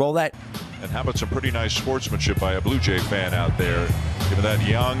 can you roll that? And how about some pretty nice sportsmanship by a Blue Jay fan out there? Giving that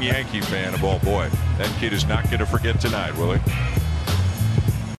young Yankee fan a ball. Boy, that kid is not going to forget tonight, will he?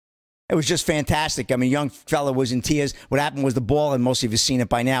 It was just fantastic. I mean, young fella was in tears. What happened was the ball, and most of you have seen it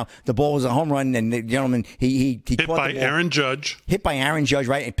by now, the ball was a home run, and the gentleman, he hit caught by the ball. Aaron Judge. Hit by Aaron Judge,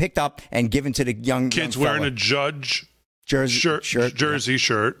 right? And picked up and given to the young wearing fella. a Judge jersey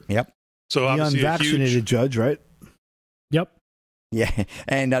shirt. Yep. So the obviously unvaccinated Judge, right? Yep. Yeah,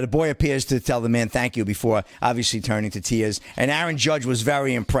 and the boy appears to tell the man thank you before obviously turning to tears. And Aaron Judge was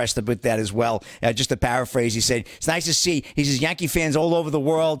very impressed with that as well. Just to paraphrase, he said, it's nice to see. He says, Yankee fans all over the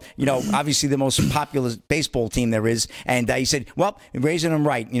world, obviously the most popular baseball team there is. And he said, well, raising him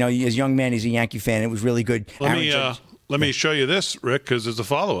right. As a young man, he's a Yankee fan. It was really good. Let me show you this, Rick, because there's a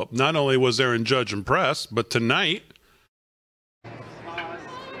follow-up. Not only was Aaron Judge impressed, but tonight,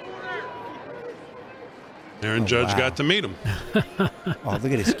 Aaron Judge got to meet him. Oh,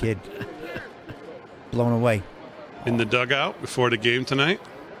 look at this kid. Blown away. In the dugout before the game tonight.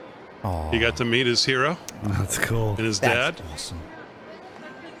 Oh. He got to meet his hero. That's cool. And his That's dad. Awesome.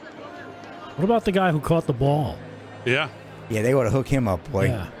 What about the guy who caught the ball? Yeah. Yeah, they ought to hook him up, boy.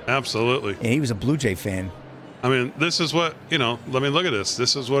 Yeah. Absolutely. And he was a Blue Jay fan. I mean, this is what, look at this.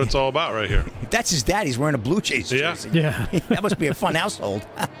 This is what it's all about right here. That's his dad. He's wearing a Blue Jays jersey. Yeah. That must be a fun household.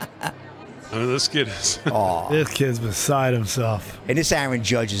 I mean, this kid is. This kid's beside himself. And this Aaron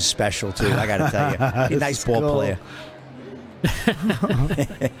Judge is special, too, I got to tell you. He's a nice ball player.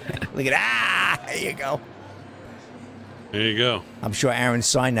 Look at that. There you go. There you go. I'm sure Aaron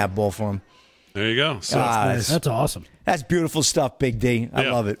signed that ball for him. There you go. So That's awesome. That's beautiful stuff, Big D. I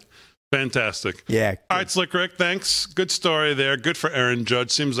love it. Fantastic. Yeah. All right, Slick Rick, thanks. Good story there. Good for Aaron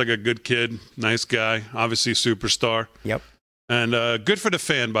Judge. Seems like a good kid. Nice guy. Obviously a superstar. Yep. And good for the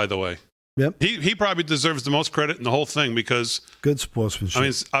fan, by the way. Yep. He probably deserves the most credit in the whole thing because good sportsmanship. I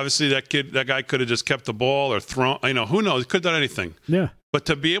mean, obviously that guy could have just kept the ball or thrown. Who knows? He could have done anything. Yeah. But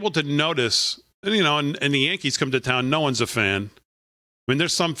to be able to notice, and the Yankees come to town, no one's a fan. I mean,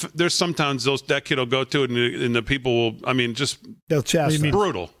 there's sometimes that kid will go to it, and the people will. I mean, just they'll chastise.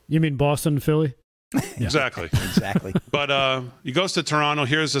 Brutal. You mean Boston, Philly? Yeah. Exactly. But he goes to Toronto.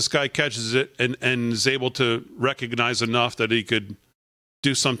 Here's this guy catches it and is able to recognize enough that he could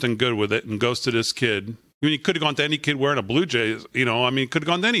do something good with it, and goes to this kid. I mean, he could have gone to any kid wearing a Blue Jays, could have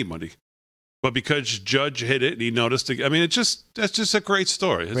gone to anybody. But because Judge hit it and he noticed it, I mean, that's just a great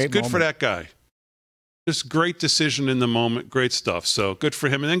story. It's good for that guy. Just great decision in the moment, great stuff. So good for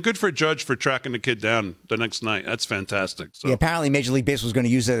him. And then good for Judge for tracking the kid down the next night. That's fantastic. So. Yeah, apparently Major League Baseball is going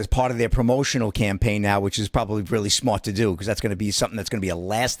to use that as part of their promotional campaign now, which is probably really smart to do because that's going to be something that's going to be a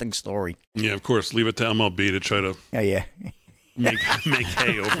lasting story. Yeah, of course. Leave it to MLB to try to make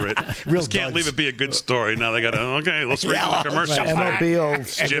hay over it. Just can't leave it be a good story. Now they got to, let's read the commercial.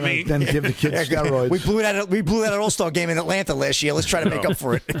 MLB Jimmy. Then give the kids steroids. We blew that at All-Star game in Atlanta last year. Let's try to make up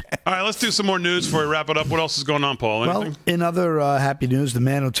for it. All right, let's do some more news before we wrap it up. What else is going on, Paul? Anything? Well, in other happy news, the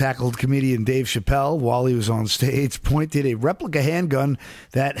man who tackled comedian Dave Chappelle while he was on stage pointed a replica handgun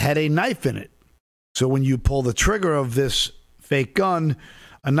that had a knife in it. So when you pull the trigger of this fake gun,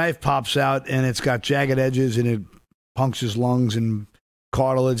 a knife pops out and it's got jagged edges and it punctures lungs and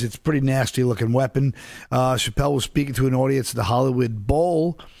cartilage. It's a pretty nasty looking weapon. Chappelle was speaking to an audience at the Hollywood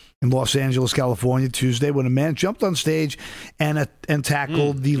Bowl in Los Angeles, California, Tuesday, when a man jumped on stage and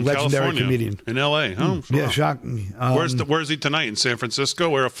tackled the legendary California, comedian in L.A. Oh, yeah, shocking. Where's he tonight? In San Francisco?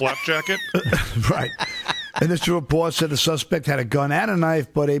 Wear a flap jacket? Right. Initial report said the suspect had a gun and a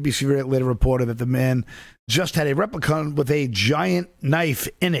knife, but ABC later reported that the man just had a replica with a giant knife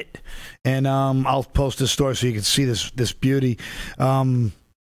in it. And I'll post this story so you can see this beauty. The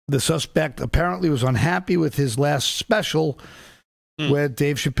suspect apparently was unhappy with his last special where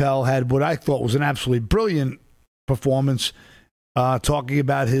Dave Chappelle had what I thought was an absolutely brilliant performance talking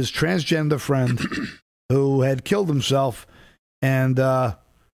about his transgender friend who had killed himself, and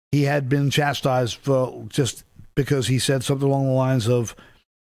he had been chastised for just because he said something along the lines of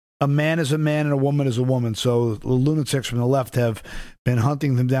a man is a man and a woman is a woman. So the lunatics from the left have been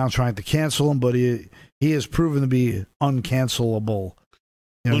hunting him down, trying to cancel him, but he He is proven to be uncancelable.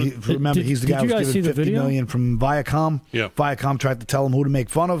 You know, remember, he's the guy who was given $50 million from Viacom. Yeah. Viacom tried to tell him who to make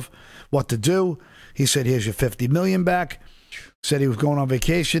fun of, what to do. He said, here's your $50 million back. Said he was going on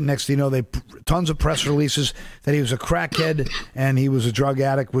vacation. Next thing you know, tons of press releases that he was a crackhead and he was a drug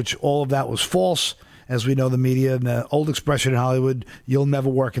addict, which all of that was false. As we know, the media and the old expression in Hollywood, you'll never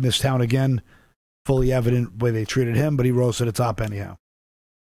work in this town again. Fully evident way they treated him, but he rose to the top anyhow.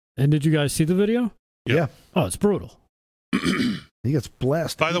 And did you guys see the video? Yeah. Oh, it's brutal. He gets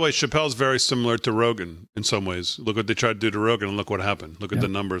blasted. By the way, Chappelle's very similar to Rogan in some ways. Look what they tried to do to Rogan, and look what happened. Look at the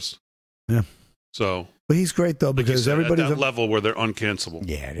numbers. Yeah. So, but he's great though because everybody's at that level where they're uncancelable.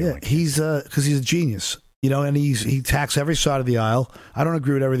 Yeah. He's because he's a genius, you know, and he attacks every side of the aisle. I don't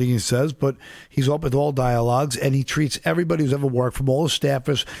agree with everything he says, but he's open to all dialogues, and he treats everybody who's ever worked, from all his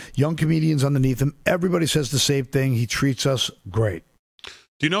staffers, young comedians underneath him. Everybody says the same thing. He treats us great.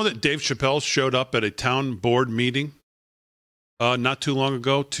 Do you know that Dave Chappelle showed up at a town board meeting not too long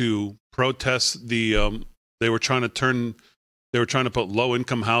ago to protest the? They were trying to put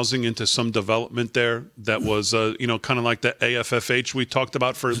low-income housing into some development there that was, kind of like the AFFH we talked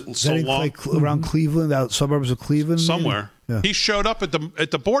about for so long. Like around Cleveland, out suburbs of Cleveland? Somewhere. Yeah. He showed up at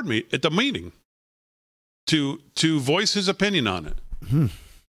the board meeting to voice his opinion on it. Hmm.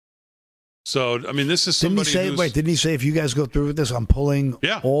 So, I mean, this is somebody didn't he say, if you guys go through with this, I'm pulling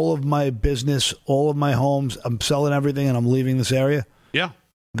all of my business, all of my homes, I'm selling everything, and I'm leaving this area? Yeah.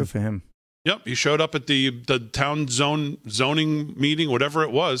 Good for him. Yep, he showed up at the town zoning meeting, whatever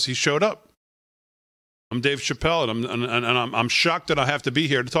it was. He showed up. I'm Dave Chappelle, and I'm shocked that I have to be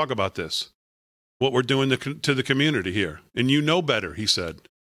here to talk about this. What we're doing to the community here, and you know better, he said.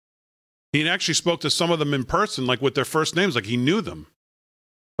 He actually spoke to some of them in person, like with their first names, like he knew them.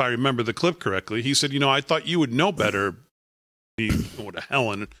 If I remember the clip correctly, he said, I thought you would know better, or to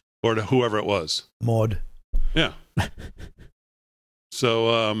Helen, or to whoever it was. Maud. Yeah.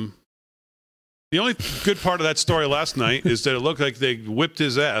 So, the only good part of that story last night is that it looked like they whipped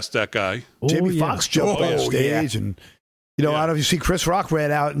his ass, that guy. Jamie Foxx jumped on stage, and I don't know if you see Chris Rock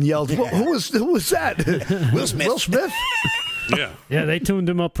ran out and yelled, who was that? Will Smith? Yeah. Yeah, they tuned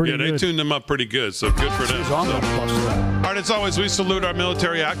him up pretty good. Yeah, they tuned him up pretty good, so good for them. All right, as always, we salute our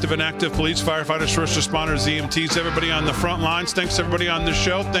military, active and active police, firefighters, first responders, EMTs, everybody on the front lines. Thanks, everybody on the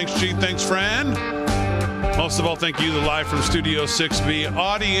show. Thanks, G. Thanks, Fran. Most of all, thank you, the live from Studio 6B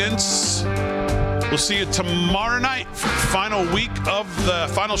audience. We'll see you tomorrow night, final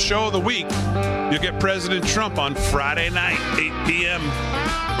show of the week. You'll get President Trump on Friday night, 8 p.m.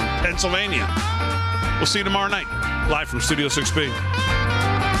 Pennsylvania. We'll see you tomorrow night, live from Studio 6B.